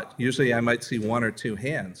a lot. Usually I might see one or two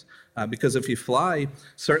hands. Because if you fly,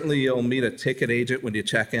 certainly you'll meet a ticket agent when you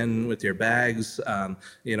check in with your bags, and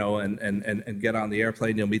get on the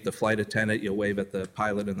airplane. You'll meet the flight attendant. You'll wave at the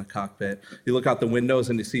pilot in the cockpit. You look out the windows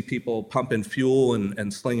and you see people pumping fuel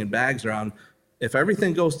and slinging bags around. If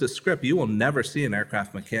everything goes to script, you will never see an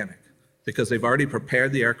aircraft mechanic because they've already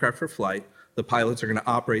prepared the aircraft for flight. The pilots are going to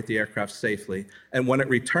operate the aircraft safely. And when it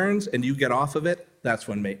returns and you get off of it, that's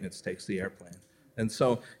when maintenance takes the airplane. And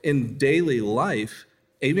so in daily life,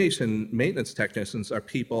 aviation maintenance technicians are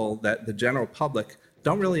people that the general public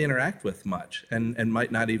don't really interact with much and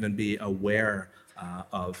might not even be aware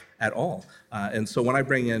of at all. And so when I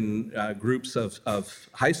bring in groups of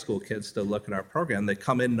high school kids to look at our program, they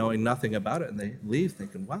come in knowing nothing about it and they leave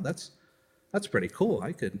thinking, wow, that's pretty cool.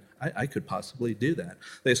 I could possibly do that.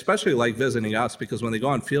 They especially like visiting us because when they go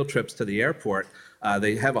on field trips to the airport,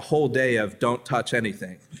 they have a whole day of don't touch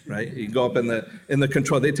anything, right? You go up in the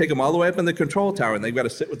control, they take them all the way up in the control tower and they've got to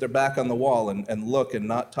sit with their back on the wall and look and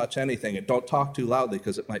not touch anything and don't talk too loudly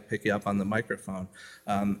because it might pick you up on the microphone.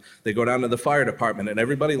 They go down to the fire department and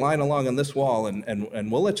everybody line along on this wall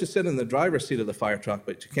and we'll let you sit in the driver's seat of the fire truck,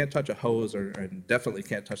 but you can't touch a hose and definitely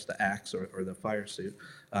can't touch the axe or the fire suit.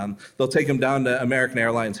 They'll take them down to American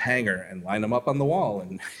Airlines hangar and line them up on the wall.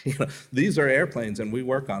 And these are airplanes and we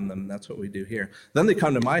work on them. That's what we do here. Then they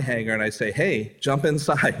come to my hangar and I say, hey, jump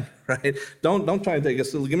inside, right? Don't try and take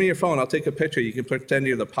us. Give me your phone. I'll take a picture. You can pretend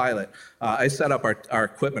you're the pilot. I set up our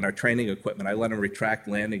equipment, our training equipment. I let them retract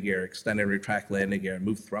landing gear, extend and retract landing gear,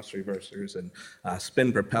 move thrust reversers and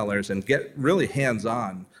spin propellers and get really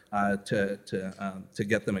hands-on to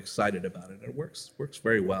get them excited about it. It works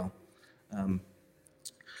very well.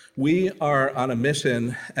 We are on a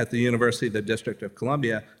mission at the University of the District of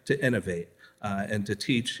Columbia to innovate and to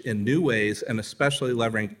teach in new ways and especially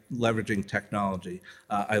leveraging technology.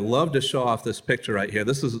 I love to show off this picture right here.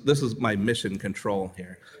 This is my mission control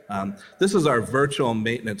here. This is our virtual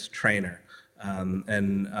maintenance trainer.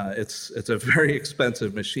 It's a very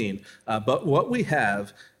expensive machine. But what we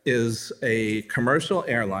have is a commercial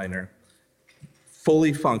airliner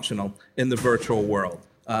fully functional in the virtual world.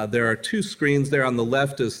 There are two screens there. On the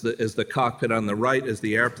left is the cockpit. On the right is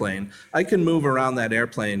the airplane. I can move around that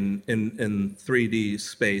airplane in 3D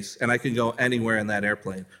space, and I can go anywhere in that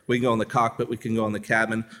airplane. We can go in the cockpit. We can go in the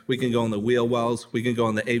cabin. We can go in the wheel wells. We can go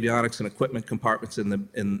in the avionics and equipment compartments in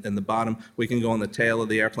the bottom. We can go in the tail of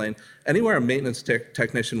the airplane. Anywhere a maintenance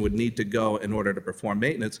technician would need to go in order to perform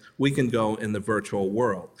maintenance, we can go in the virtual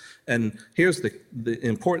world. And here's the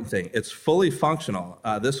important thing. It's fully functional.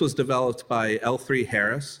 This was developed by L3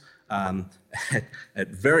 Harris at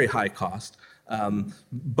very high cost,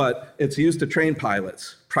 but it's used to train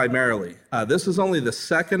pilots primarily. This is only the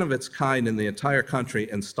second of its kind in the entire country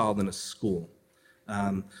installed in a school.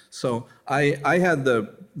 So I had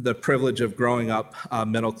the privilege of growing up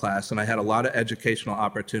middle class, and I had a lot of educational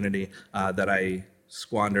opportunity that I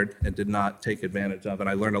squandered and did not take advantage of, and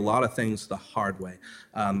I learned a lot of things the hard way.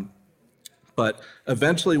 But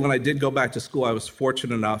eventually, when I did go back to school, I was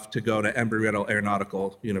fortunate enough to go to Embry-Riddle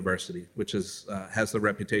Aeronautical University, which has the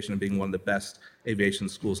reputation of being one of the best aviation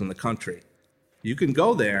schools in the country. You can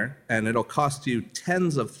go there, and it'll cost you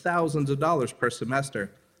tens of thousands of dollars per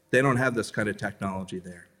semester. They don't have this kind of technology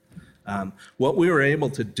there. What we were able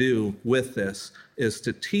to do with this is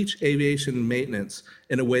to teach aviation maintenance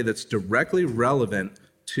in a way that's directly relevant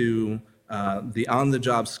to the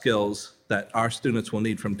on-the-job skills that our students will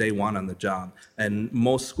need from day one on the job. And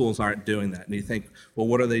most schools aren't doing that. And you think, well,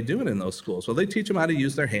 what are they doing in those schools? Well, they teach them how to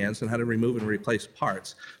use their hands and how to remove and replace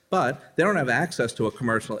parts. But they don't have access to a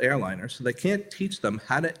commercial airliner, so they can't teach them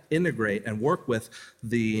how to integrate and work with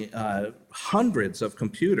the hundreds of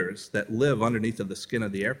computers that live underneath of the skin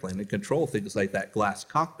of the airplane and control things like that glass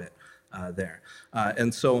cockpit there.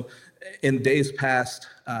 And so in days past,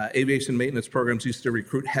 aviation maintenance programs used to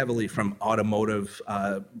recruit heavily from automotive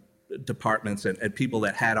departments and people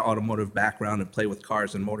that had an automotive background and play with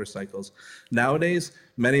cars and motorcycles. Nowadays,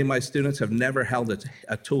 many of my students have never held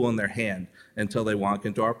a tool in their hand until they walk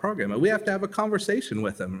into our program. And we have to have a conversation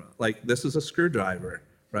with them, like, this is a screwdriver,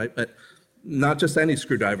 right? But Not just any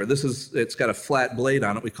screwdriver. It's got a flat blade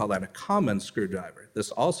on it. We call that a common screwdriver. This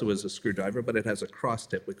also is a screwdriver, but it has a cross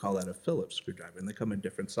tip. We call that a Phillips screwdriver, and they come in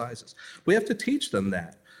different sizes. We have to teach them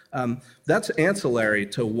that. That's ancillary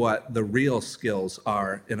to what the real skills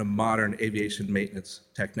are in a modern aviation maintenance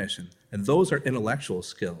technician. And those are intellectual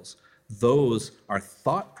skills. Those are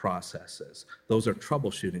thought processes. Those are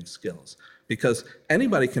troubleshooting skills. Because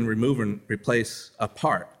anybody can remove and replace a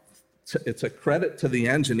part. It's a credit to the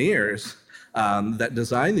engineers that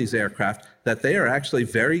design these aircraft that they are actually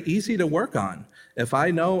very easy to work on. If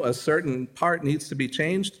I know a certain part needs to be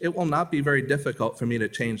changed, it will not be very difficult for me to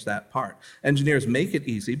change that part. Engineers make it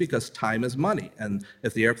easy because time is money. And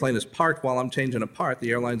if the airplane is parked while I'm changing a part,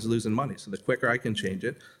 the airline's losing money. So the quicker I can change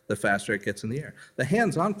it, the faster it gets in the air. The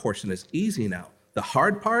hands-on portion is easy now. The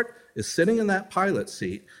hard part is sitting in that pilot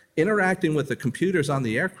seat, interacting with the computers on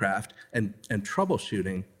the aircraft and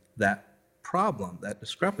troubleshooting that problem, that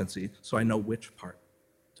discrepancy, so I know which part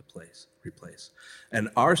to replace. And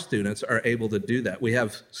our students are able to do that. We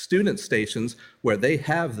have student stations where they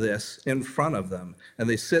have this in front of them, and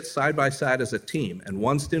they sit side by side as a team, and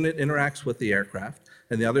one student interacts with the aircraft,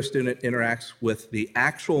 and the other student interacts with the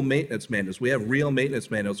actual maintenance manuals. We have real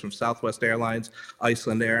maintenance manuals from Southwest Airlines,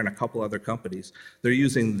 Iceland Air, and a couple other companies. They're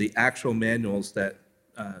using the actual manuals that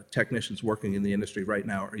technicians working in the industry right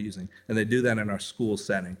now are using, and they do that in our school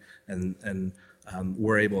setting, and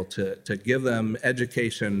we're able to give them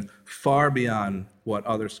education far beyond what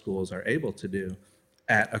other schools are able to do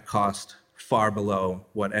at a cost far below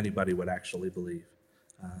what anybody would actually believe.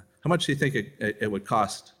 How much do you think it would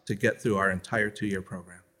cost to get through our entire 2-year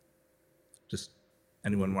program? Just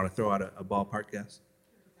anyone want to throw out a ballpark guess?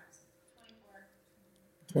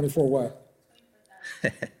 24 what?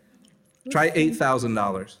 Try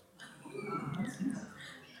 $8,000.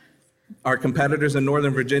 Our competitors in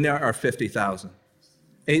Northern Virginia are $50,000.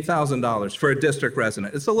 $8,000 for a district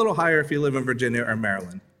resident. It's a little higher if you live in Virginia or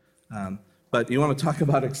Maryland. But you want to talk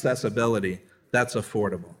about accessibility, that's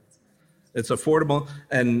affordable. It's affordable,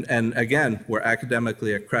 and again, we're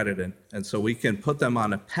academically accredited, and so we can put them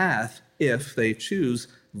on a path if they choose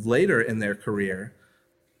later in their career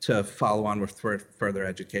to follow on with further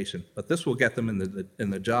education. But this will get them in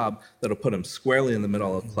the job that'll put them squarely in the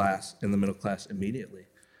middle class immediately.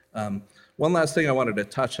 One last thing I wanted to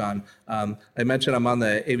touch on. I mentioned I'm on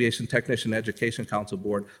the Aviation Technician Education Council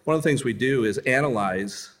board. One of the things we do is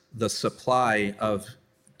analyze the supply of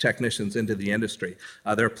technicians into the industry.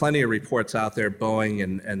 There are plenty of reports out there. Boeing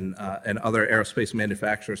and other aerospace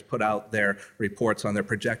manufacturers put out their reports on their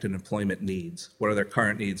projected employment needs. What are their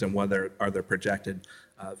current needs and what are their projected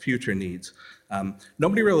future needs?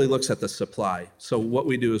 Nobody really looks at the supply. So what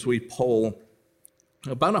we do is we poll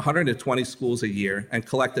about 120 schools a year and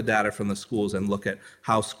collect the data from the schools and look at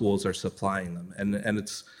how schools are supplying them. And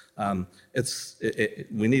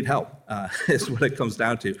we need help, is what it comes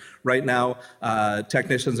down to. Right now,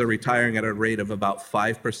 technicians are retiring at a rate of about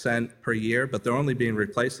 5% per year, but they're only being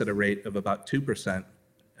replaced at a rate of about 2%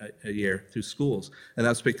 a year through schools. And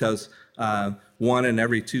that's because 1 in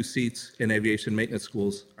every 2 seats in aviation maintenance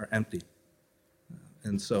schools are empty.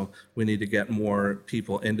 And so we need to get more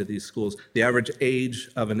people into these schools. The average age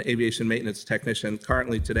of an aviation maintenance technician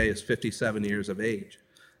currently today is 57 years of age.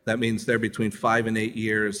 That means they're between 5 and 8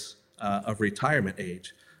 years of retirement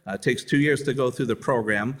age. It takes 2 years to go through the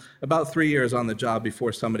program, about 3 years on the job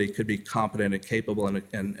before somebody could be competent and capable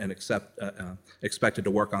and expected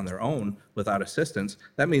to work on their own without assistance.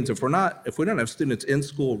 That means if we don't have students in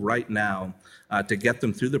school right now to get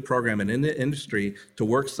them through the program and in the industry to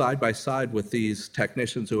work side by side with these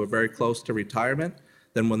technicians who are very close to retirement,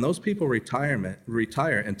 then when those people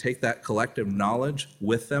retire and take that collective knowledge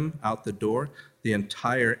with them out the door, the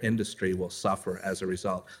entire industry will suffer as a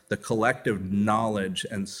result. The collective knowledge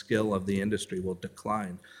and skill of the industry will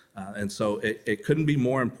decline. And so it couldn't be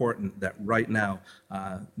more important that right now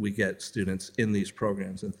we get students in these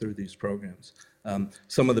programs and through these programs.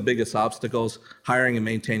 Some of the biggest obstacles, hiring and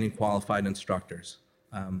maintaining qualified instructors.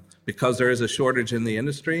 Because there is a shortage in the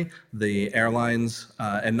industry, the airlines,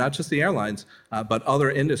 and not just the airlines, but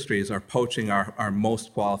other industries are poaching our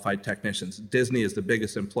most qualified technicians. Disney is the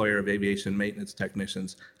biggest employer of aviation maintenance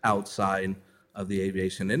technicians outside of the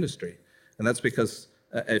aviation industry. And that's because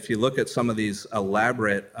if you look at some of these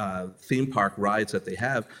elaborate theme park rides that they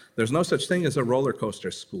have, there's no such thing as a roller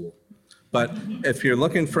coaster school. But if you're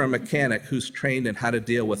looking for a mechanic who's trained in how to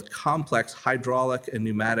deal with complex hydraulic and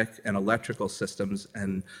pneumatic and electrical systems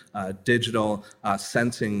and digital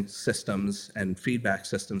sensing systems and feedback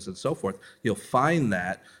systems and so forth, you'll find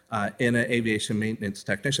that in an aviation maintenance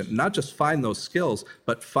technician. Not just find those skills,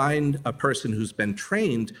 but find a person who's been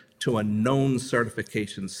trained to a known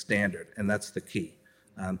certification standard, and that's the key.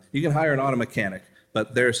 You can hire an auto mechanic,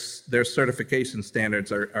 but their certification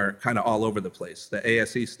standards are kind of all over the place. The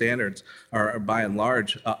ASE standards are by and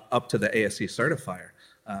large up to the ASE certifier,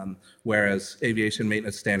 whereas aviation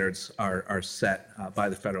maintenance standards are set by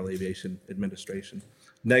the Federal Aviation Administration.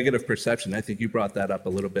 Negative perception, I think you brought that up a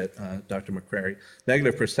little bit, Dr. McCrary.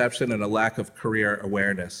 Negative perception and a lack of career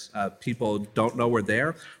awareness. People don't know we're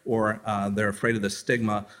there, or they're afraid of the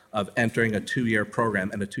stigma of entering a 2-year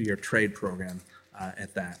program and a 2-year trade program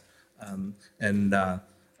at that.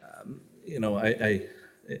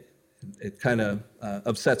 It kind of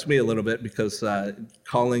upsets me a little bit because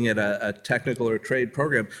calling it a technical or trade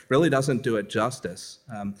program really doesn't do it justice.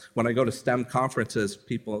 When I go to STEM conferences,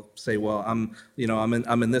 people say, "Well, I'm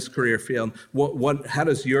in this career field. How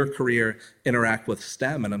does your career interact with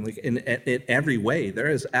STEM?" And I'm like, in every way. There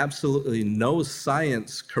is absolutely no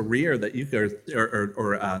science career that you could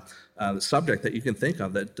or subject that you can think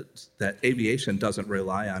of that aviation doesn't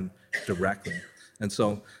rely on directly. And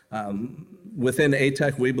so within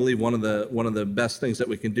ATEC, we believe one of the best things that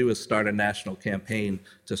we can do is start a national campaign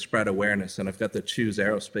to spread awareness. And I've got the Choose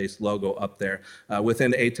Aerospace logo up there.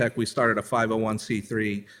 Within ATEC, we started a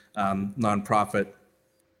 501c3 nonprofit.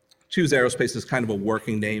 Choose Aerospace is kind of a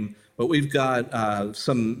working name, but we've got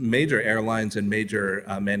some major airlines and major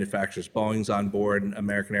manufacturers. Boeing's on board,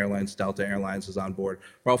 American Airlines, Delta Airlines is on board.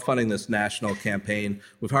 We're all funding this national campaign.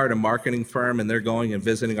 We've hired a marketing firm, and they're going and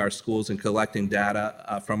visiting our schools and collecting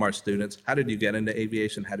data from our students. How did you get into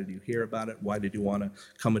aviation? How did you hear about it? Why did you want to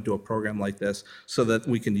come into a program like this? So that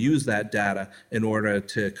we can use that data in order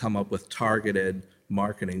to come up with targeted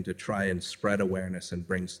marketing to try and spread awareness and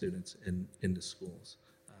bring students into schools.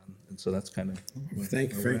 And so that's kind of.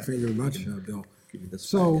 Thank you very much, Bill.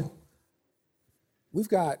 So we've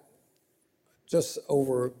got just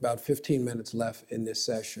over about 15 minutes left in this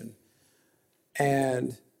session.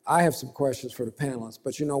 And I have some questions for the panelists,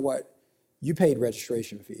 but you know what? You paid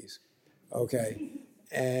registration fees, okay?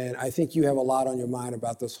 And I think you have a lot on your mind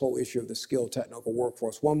about this whole issue of the skilled technical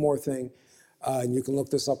workforce. One more thing, and you can look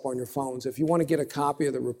this up on your phones. If you want to get a copy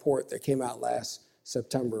of the report that came out last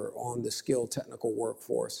September on the skilled technical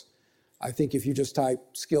workforce, I think if you just type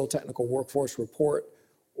skilled technical workforce report,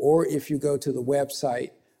 or if you go to the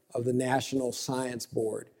website of the National Science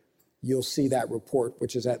Board, you'll see that report,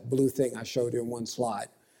 which is that blue thing I showed you in one slide.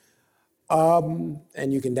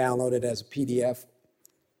 And you can download it as a PDF.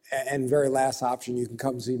 And very last option, you can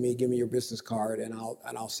come see me, give me your business card, and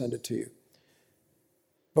I'll send it to you.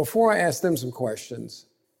 Before I ask them some questions,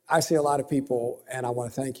 I see a lot of people, and I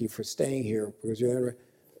want to thank you for staying here, because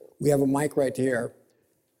we have a mic right here.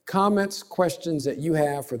 Comments, questions that you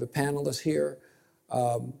have for the panelists here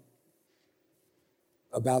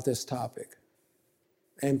about this topic.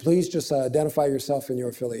 And please just identify yourself and your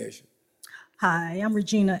affiliation. Hi, I'm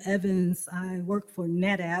Regina Evans. I work for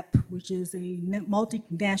NetApp, which is a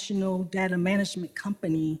multinational data management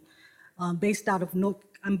company based out of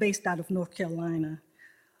North Carolina.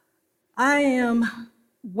 I am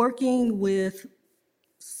working with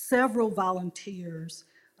several volunteers.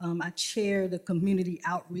 I chair the community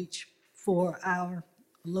outreach for our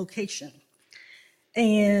location.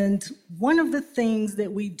 And one of the things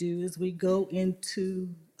that we do is we go into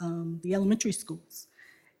the elementary schools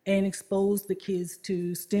and expose the kids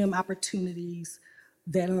to STEM opportunities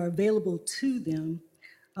that are available to them,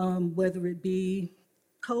 whether it be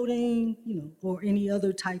coding, or any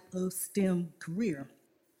other type of STEM career.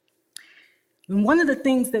 And one of the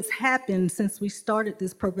things that's happened since we started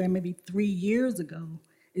this program maybe 3 years ago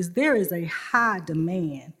is there is a high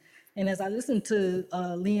demand. And as I listened to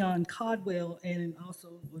Leon Caldwell and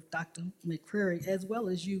also with Dr. McCrary, as well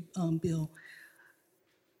as you, Bill,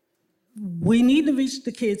 we need to reach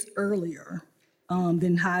the kids earlier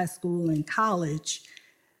than high school and college.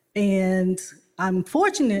 And I'm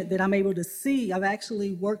fortunate that I'm able to see, I've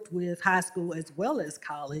actually worked with high school as well as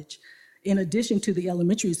college, in addition to the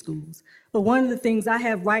elementary schools. But one of the things I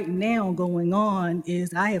have right now going on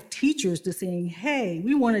is I have teachers that saying, hey,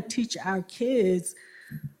 we want to teach our kids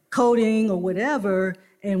coding or whatever,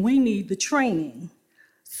 and we need the training.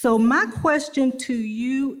 So my question to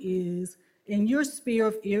you is, in your sphere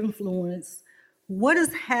of influence, what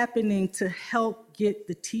is happening to help get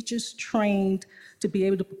the teachers trained to be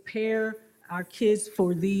able to prepare our kids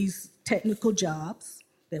for these technical jobs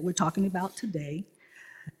that we're talking about today,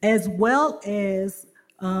 as well as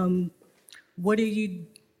what are you,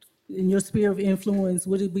 in your sphere of influence,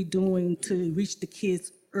 what are we doing to reach the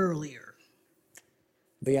kids earlier?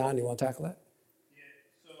 Leon, you want to tackle that?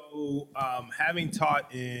 Yeah, so having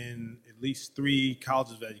taught in at least 3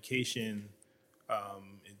 colleges of education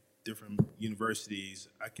different universities,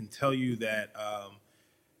 I can tell you that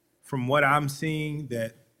from what I'm seeing,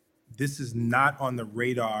 that this is not on the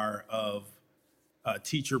radar of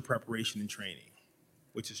teacher preparation and training,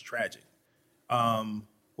 which is tragic.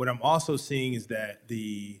 What I'm also seeing is that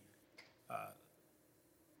the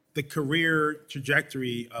career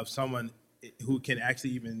trajectory of someone who can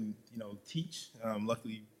actually even teach,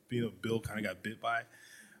 luckily Bill kind of got bit by,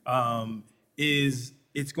 is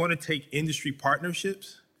it's going to take industry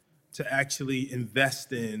partnerships to actually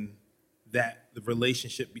invest in the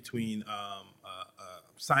relationship between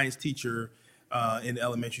science teacher in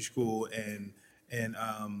elementary school and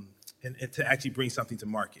to actually bring something to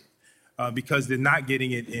market. Because they're not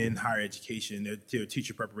getting it in higher education, their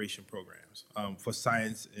teacher preparation programs for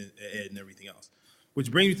science and ed and everything else.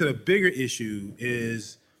 Which brings me to the bigger issue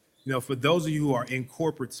is, for those of you who are in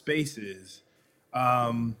corporate spaces,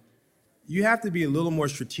 you have to be a little more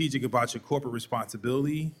strategic about your corporate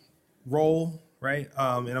responsibility role, right?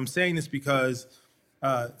 And I'm saying this because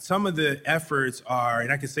some of the efforts are,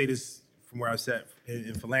 and I can say this from where I've sat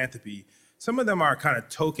in philanthropy, some of them are kind of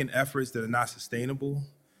token efforts that are not sustainable.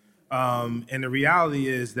 And the reality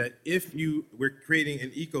is that if we're creating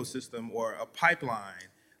an ecosystem or a pipeline,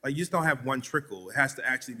 like you just don't have one trickle. It has to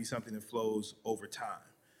actually be something that flows over time.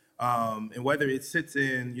 And whether it sits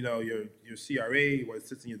in, your CRA, whether it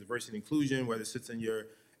sits in your diversity and inclusion, whether it sits in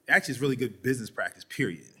actually it's really good business practice,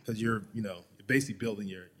 period. Because you're basically building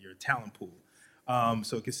your talent pool.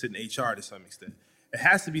 So it can sit in HR to some extent. It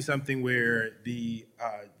has to be something where the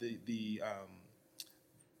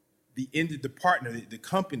partner, the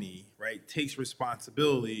company, right, takes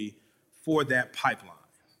responsibility for that pipeline.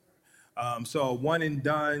 So one and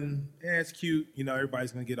done, it's cute,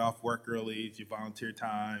 everybody's gonna get off work early, it's your volunteer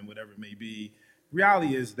time, whatever it may be.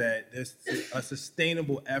 Reality is that there's a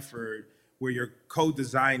sustainable effort where you're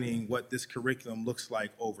co-designing what this curriculum looks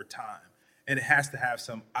like over time. And it has to have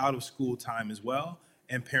some out of school time as well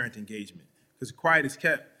and parent engagement. Because quiet is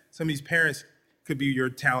kept, some of these parents could be your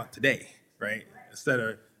talent today, right? Instead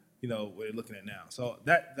of what we're looking at now. So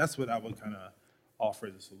that's what I would kind of offer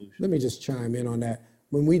as a solution. Let me just chime in on that.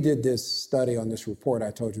 When we did this study on this report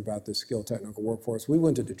I told you about, the skilled technical workforce, we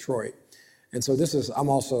went to Detroit. And so I'm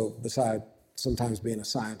also, beside sometimes being a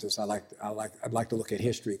scientist, I'd like to look at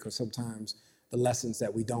history, because sometimes the lessons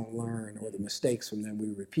that we don't learn or the mistakes from them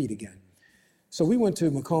we repeat again. So we went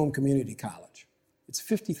to Macomb Community College. It's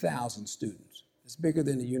 50,000 students. It's bigger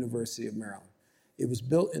than the University of Maryland. It was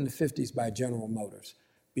built in the 50s by General Motors,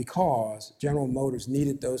 because General Motors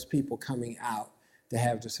needed those people coming out to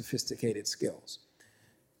have the sophisticated skills.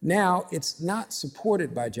 Now, it's not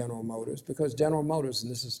supported by General Motors because General Motors,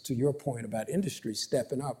 and this is to your point about industry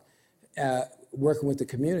stepping up, working with the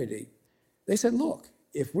community, they said, look,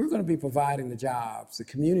 if we're going to be providing the jobs, the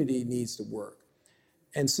community needs to work.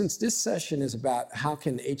 And since this session is about how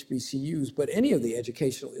can HBCUs, but any of the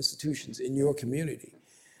educational institutions in your community,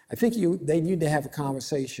 I think they need to have a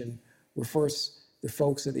conversation with first the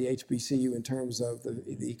folks at the HBCU in terms of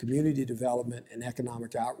the community development and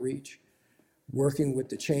economic outreach, working with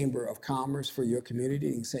the Chamber of Commerce for your community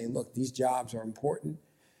and saying, look, these jobs are important.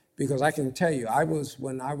 Because I can tell you,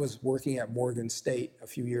 when I was working at Morgan State a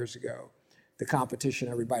few years ago, the competition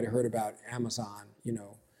everybody heard about, Amazon,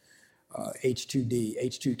 H2D,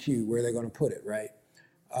 H2Q, where they're going to put it, right?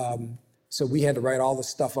 So we had to write all this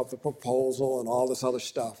stuff up, the proposal and all this other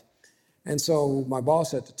stuff. And so my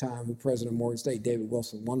boss at the time, the president of Morgan State, David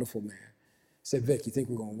Wilson, wonderful man, said, Vic, you think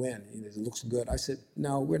we're going to win? It looks good. I said,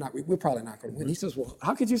 no, we're not. We're probably not going to win. He says, well,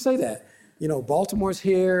 how could you say that? Baltimore's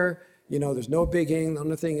here. There's no bigging. The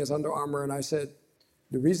only thing is Under Armour. And I said,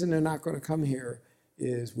 the reason they're not going to come here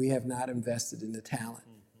is we have not invested in the talent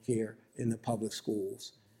here in the public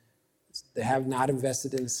schools. They have not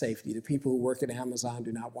invested in the safety. The people who work at Amazon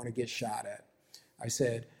do not want to get shot at. I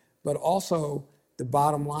said, but also the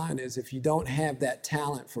bottom line is if you don't have that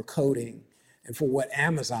talent for coding and for what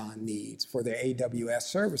Amazon needs for their AWS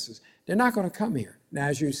services, they're not going to come here. Now,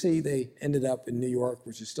 as you see, they ended up in New York,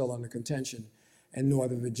 which is still under contention, and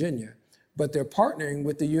Northern Virginia, but they're partnering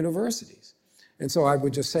with the universities. And so I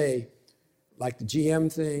would just say, like the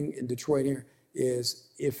GM thing in Detroit here, is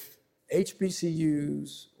if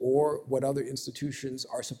HBCUs or what other institutions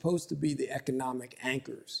are supposed to be the economic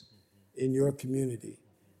anchors in your community,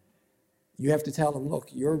 you have to tell them, look,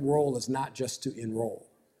 your role is not just to enroll,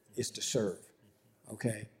 it's to serve,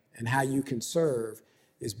 okay? And how you can serve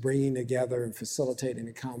is bringing together and facilitating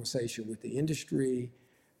a conversation with the industry,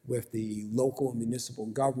 with the local and municipal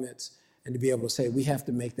governments, and to be able to say, we have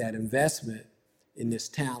to make that investment in this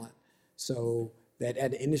talent so that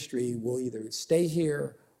industry will either stay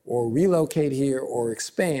here or relocate here or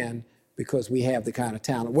expand because we have the kind of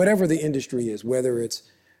talent, whatever the industry is, whether it's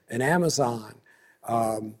an Amazon,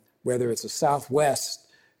 whether it's a Southwest,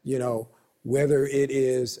 whether it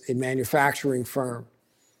is a manufacturing firm,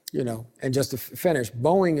 and just to finish,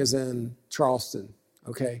 Boeing is in Charleston,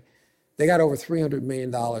 okay? They got over $300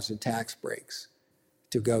 million in tax breaks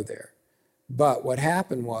to go there. But what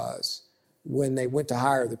happened was when they went to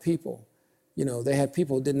hire the people, they had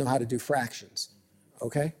people who didn't know how to do fractions,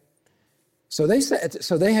 okay? So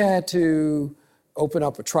they had to open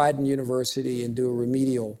up a Trident University and do a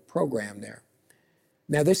remedial program there.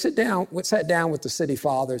 Now they sat down with the city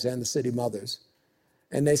fathers and the city mothers,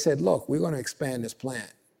 and they said, look, we're going to expand this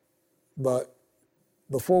plant. But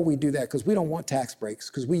before we do that, because we don't want tax breaks,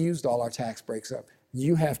 because we used all our tax breaks up,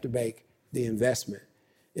 you have to make the investment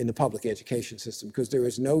in the public education system, because there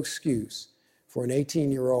is no excuse for an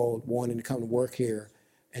 18-year-old wanting to come to work here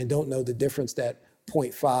and don't know the difference that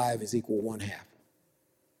 0.5 is equal 1/2.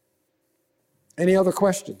 Any other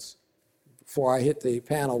questions before I hit the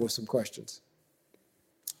panel with some questions?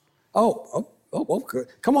 Oh, good.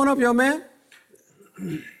 Come on up, young man.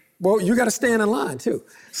 Well, you got to stand in line, too.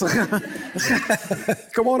 So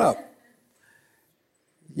come on up.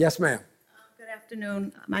 Yes, ma'am. Good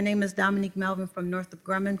afternoon. My name is Dominique Melvin from Northrop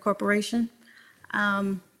Grumman Corporation.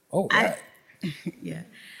 Right. Yeah.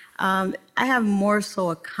 I have more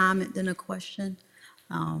so a comment than a question.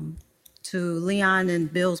 To Leon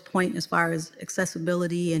and Bill's point as far as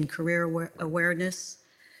accessibility and career awareness.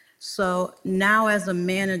 So now as a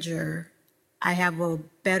manager, I have a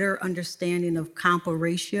better understanding of compa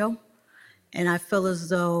ratio. And I feel as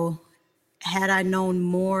though had I known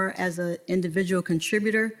more as an individual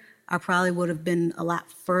contributor, I probably would have been a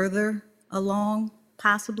lot further along,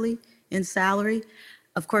 possibly, in salary.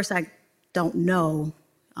 Of course, I don't know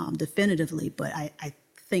definitively, but I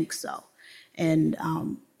think so. And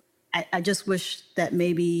I just wish that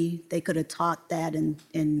maybe they could have taught that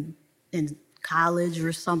in college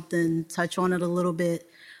or something, touch on it a little bit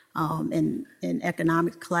in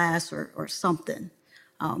economic class or something.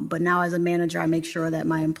 But now as a manager, I make sure that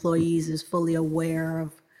my employees is fully aware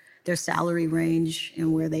of their salary range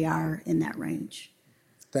and where they are in that range.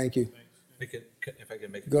 Thank you. If I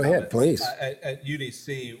could make a Go comment. ahead, please. At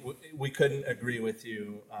UDC, we couldn't agree with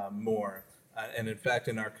you more. And in fact,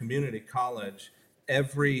 in our community college,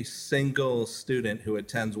 every single student who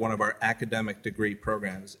attends one of our academic degree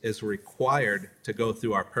programs is required to go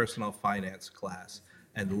through our personal finance class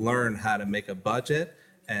and learn how to make a budget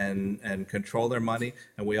and control their money.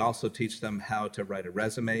 And we also teach them how to write a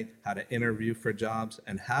resume, how to interview for jobs,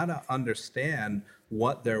 and how to understand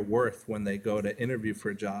what they're worth when they go to interview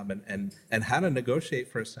for a job and how to negotiate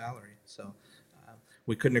for a salary. So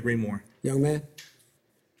we couldn't agree more. Young man?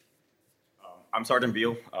 I'm Sergeant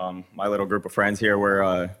Beal. My little group of friends here,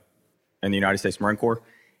 we're in the United States Marine Corps.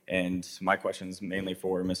 And my question is mainly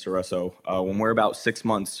for Mr. Russo. When we're about 6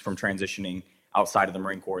 months from transitioning outside of the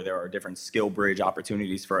Marine Corps, there are different skill bridge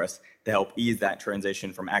opportunities for us to help ease that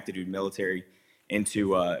transition from active duty military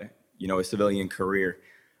into a civilian career.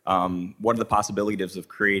 What are the possibilities of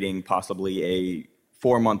creating possibly a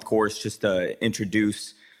 4-month course just to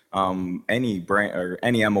introduce any brand or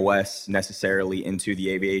any MOS necessarily into the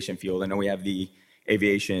aviation field? I know we have the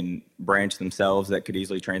aviation branch themselves that could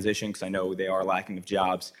easily transition, because I know they are lacking of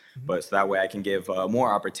jobs, but so that way I can give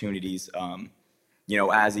more opportunities,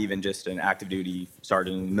 as even just an active duty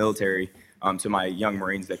sergeant in the military, to my young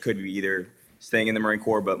Marines that could be either staying in the Marine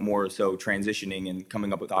Corps, but more so transitioning and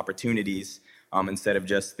coming up with opportunities instead of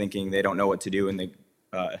just thinking they don't know what to do and they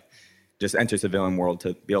just enter civilian world,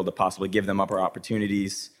 to be able to possibly give them upper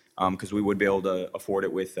opportunities, because we would be able to afford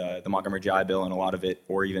it with the Montgomery GI Bill and a lot of it,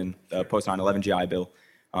 or even the post 9/11 GI Bill.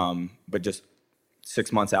 But just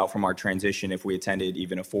 6 months out from our transition, if we attended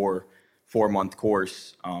even a four-month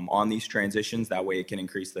course on these transitions, that way it can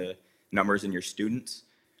increase the numbers in your students.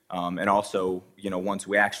 And also, once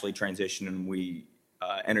we actually transition and we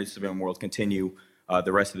enter the civilian world, continue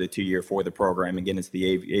the rest of the 2-year for the program and get into the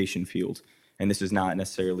aviation field. And this is not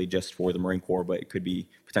necessarily just for the Marine Corps, but it could be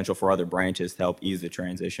potential for other branches to help ease the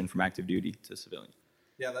transition from active duty to civilian.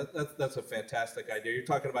 Yeah, that's a fantastic idea. You're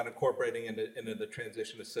talking about incorporating into the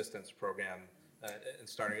transition assistance program and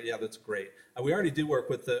starting it. Yeah, that's great. We already do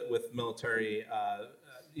work with military.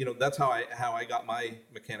 That's how I got my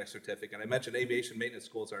mechanic certificate. I mentioned aviation maintenance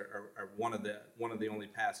schools are one of the only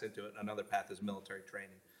paths into it. Another path is military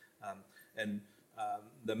training, and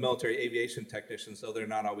the military aviation technicians, though they're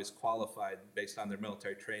not always qualified based on their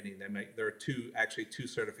military training, there are two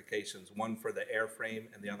certifications, one for the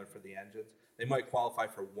airframe and the other for the engines. They might qualify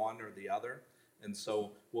for one or the other, and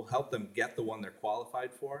so we'll help them get the one they're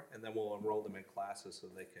qualified for, and then we'll enroll them in classes so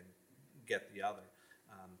they can get the other.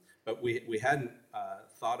 But we hadn't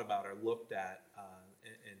thought about or looked at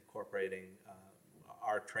incorporating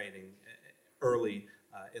our training early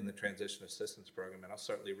in the transition assistance program, and I'll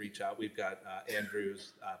certainly reach out. We've got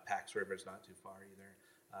Andrews, Pax River's not too far either,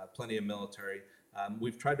 plenty of military.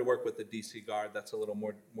 We've tried to work with the DC Guard. That's a little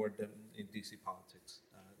more in DC politics.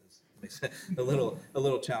 Makes it a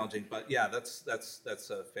little challenging, but yeah, that's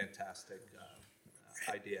a fantastic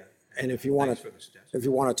idea. And if you want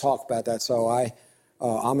to talk about that, so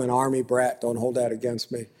I'm an Army brat. Don't hold that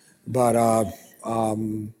against me, but I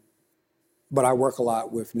work a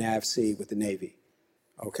lot with NAVC with the Navy.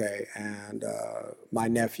 Okay, and my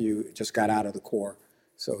nephew just got out of the Corps,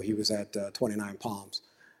 so he was at 29 Palms.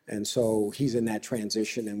 And so he's in that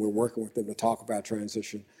transition, and we're working with them to talk about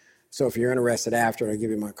transition. So if you're interested after, I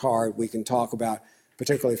give you my card, we can talk about,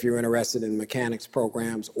 particularly if you're interested in mechanics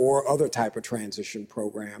programs or other type of transition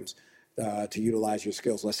programs to utilize your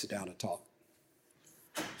skills. Let's sit down and talk.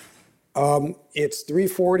 It's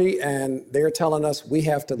 3:40, and they're telling us we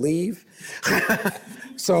have to leave.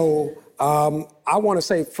 So I want to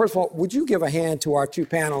say, first of all, would you give a hand to our two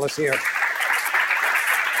panelists here?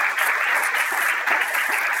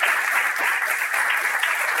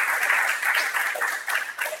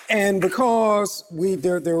 And because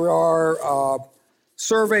there are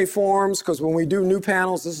survey forms, because when we do new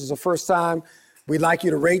panels, this is the first time, we'd like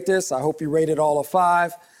you to rate this. I hope you rate it all a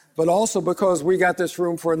 5. But also because we got this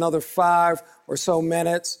room for another 5 or so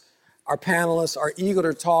minutes, our panelists are eager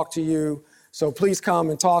to talk to you. So please come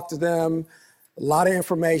and talk to them. A lot of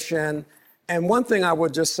information. And one thing I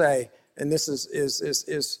would just say, and this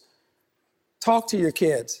is talk to your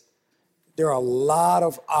kids. There are a lot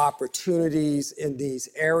of opportunities in these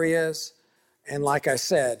areas. And like I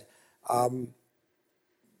said,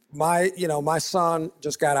 my son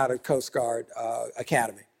just got out of Coast Guard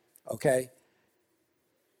Academy, okay?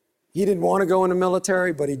 He didn't want to go in the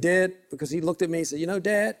military, but he did because he looked at me and said, you know,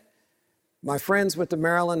 Dad, my friends went to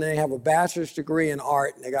Maryland, they have a bachelor's degree in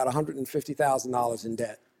art, and they got $150,000 in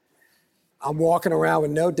debt. I'm walking around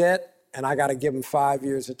with no debt, and I got to give them 5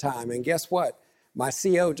 years of time. And guess what? My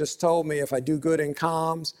CO just told me if I do good in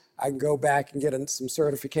comms, I can go back and get some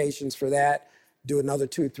certifications for that, do another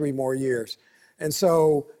 2-3 more years. And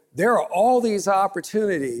so there are all these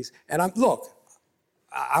opportunities. And I'm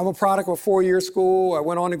a product of a 4-year school. I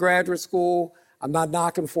went on to graduate school. I'm not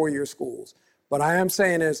knocking 4-year schools. What I am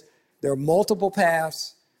saying is there are multiple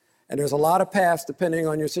paths, and there's a lot of paths depending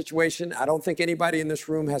on your situation. I don't think anybody in this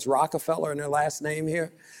room has Rockefeller in their last name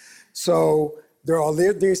here. So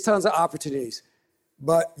there's tons of opportunities.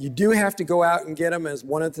 But you do have to go out and get them. As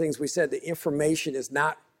one of the things we said, the information is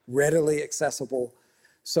not readily accessible.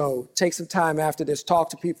 So take some time after this, talk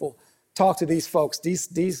to people, talk to these folks. These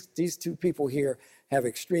two people here have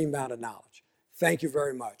extreme amount of knowledge. Thank you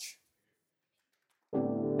very much.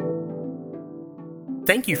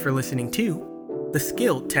 Thank you for listening to The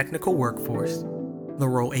Skilled Technical Workforce, the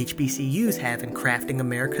role HBCUs have in crafting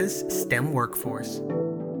America's STEM workforce,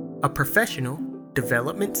 a professional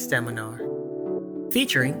development seminar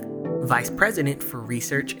featuring Vice President for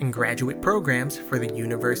Research and Graduate Programs for the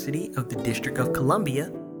University of the District of Columbia,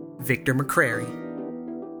 Victor McCrary,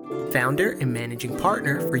 Founder and Managing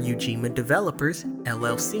Partner for Ujima Developers,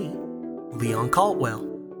 LLC, Leon Caldwell,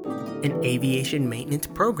 and Aviation Maintenance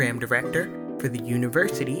Program Director for the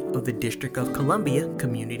University of the District of Columbia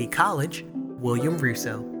Community College, William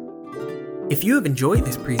Russo. If you have enjoyed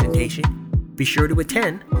this presentation, be sure to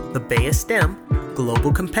attend the BEA STEM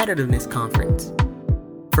Global Competitiveness Conference.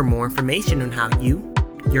 For more information on how you,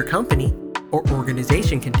 your company, or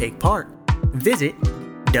organization can take part, visit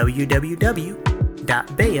www.bea.org.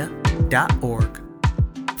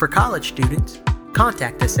 For college students,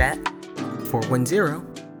 contact us at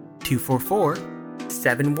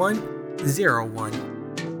 410-244-7101.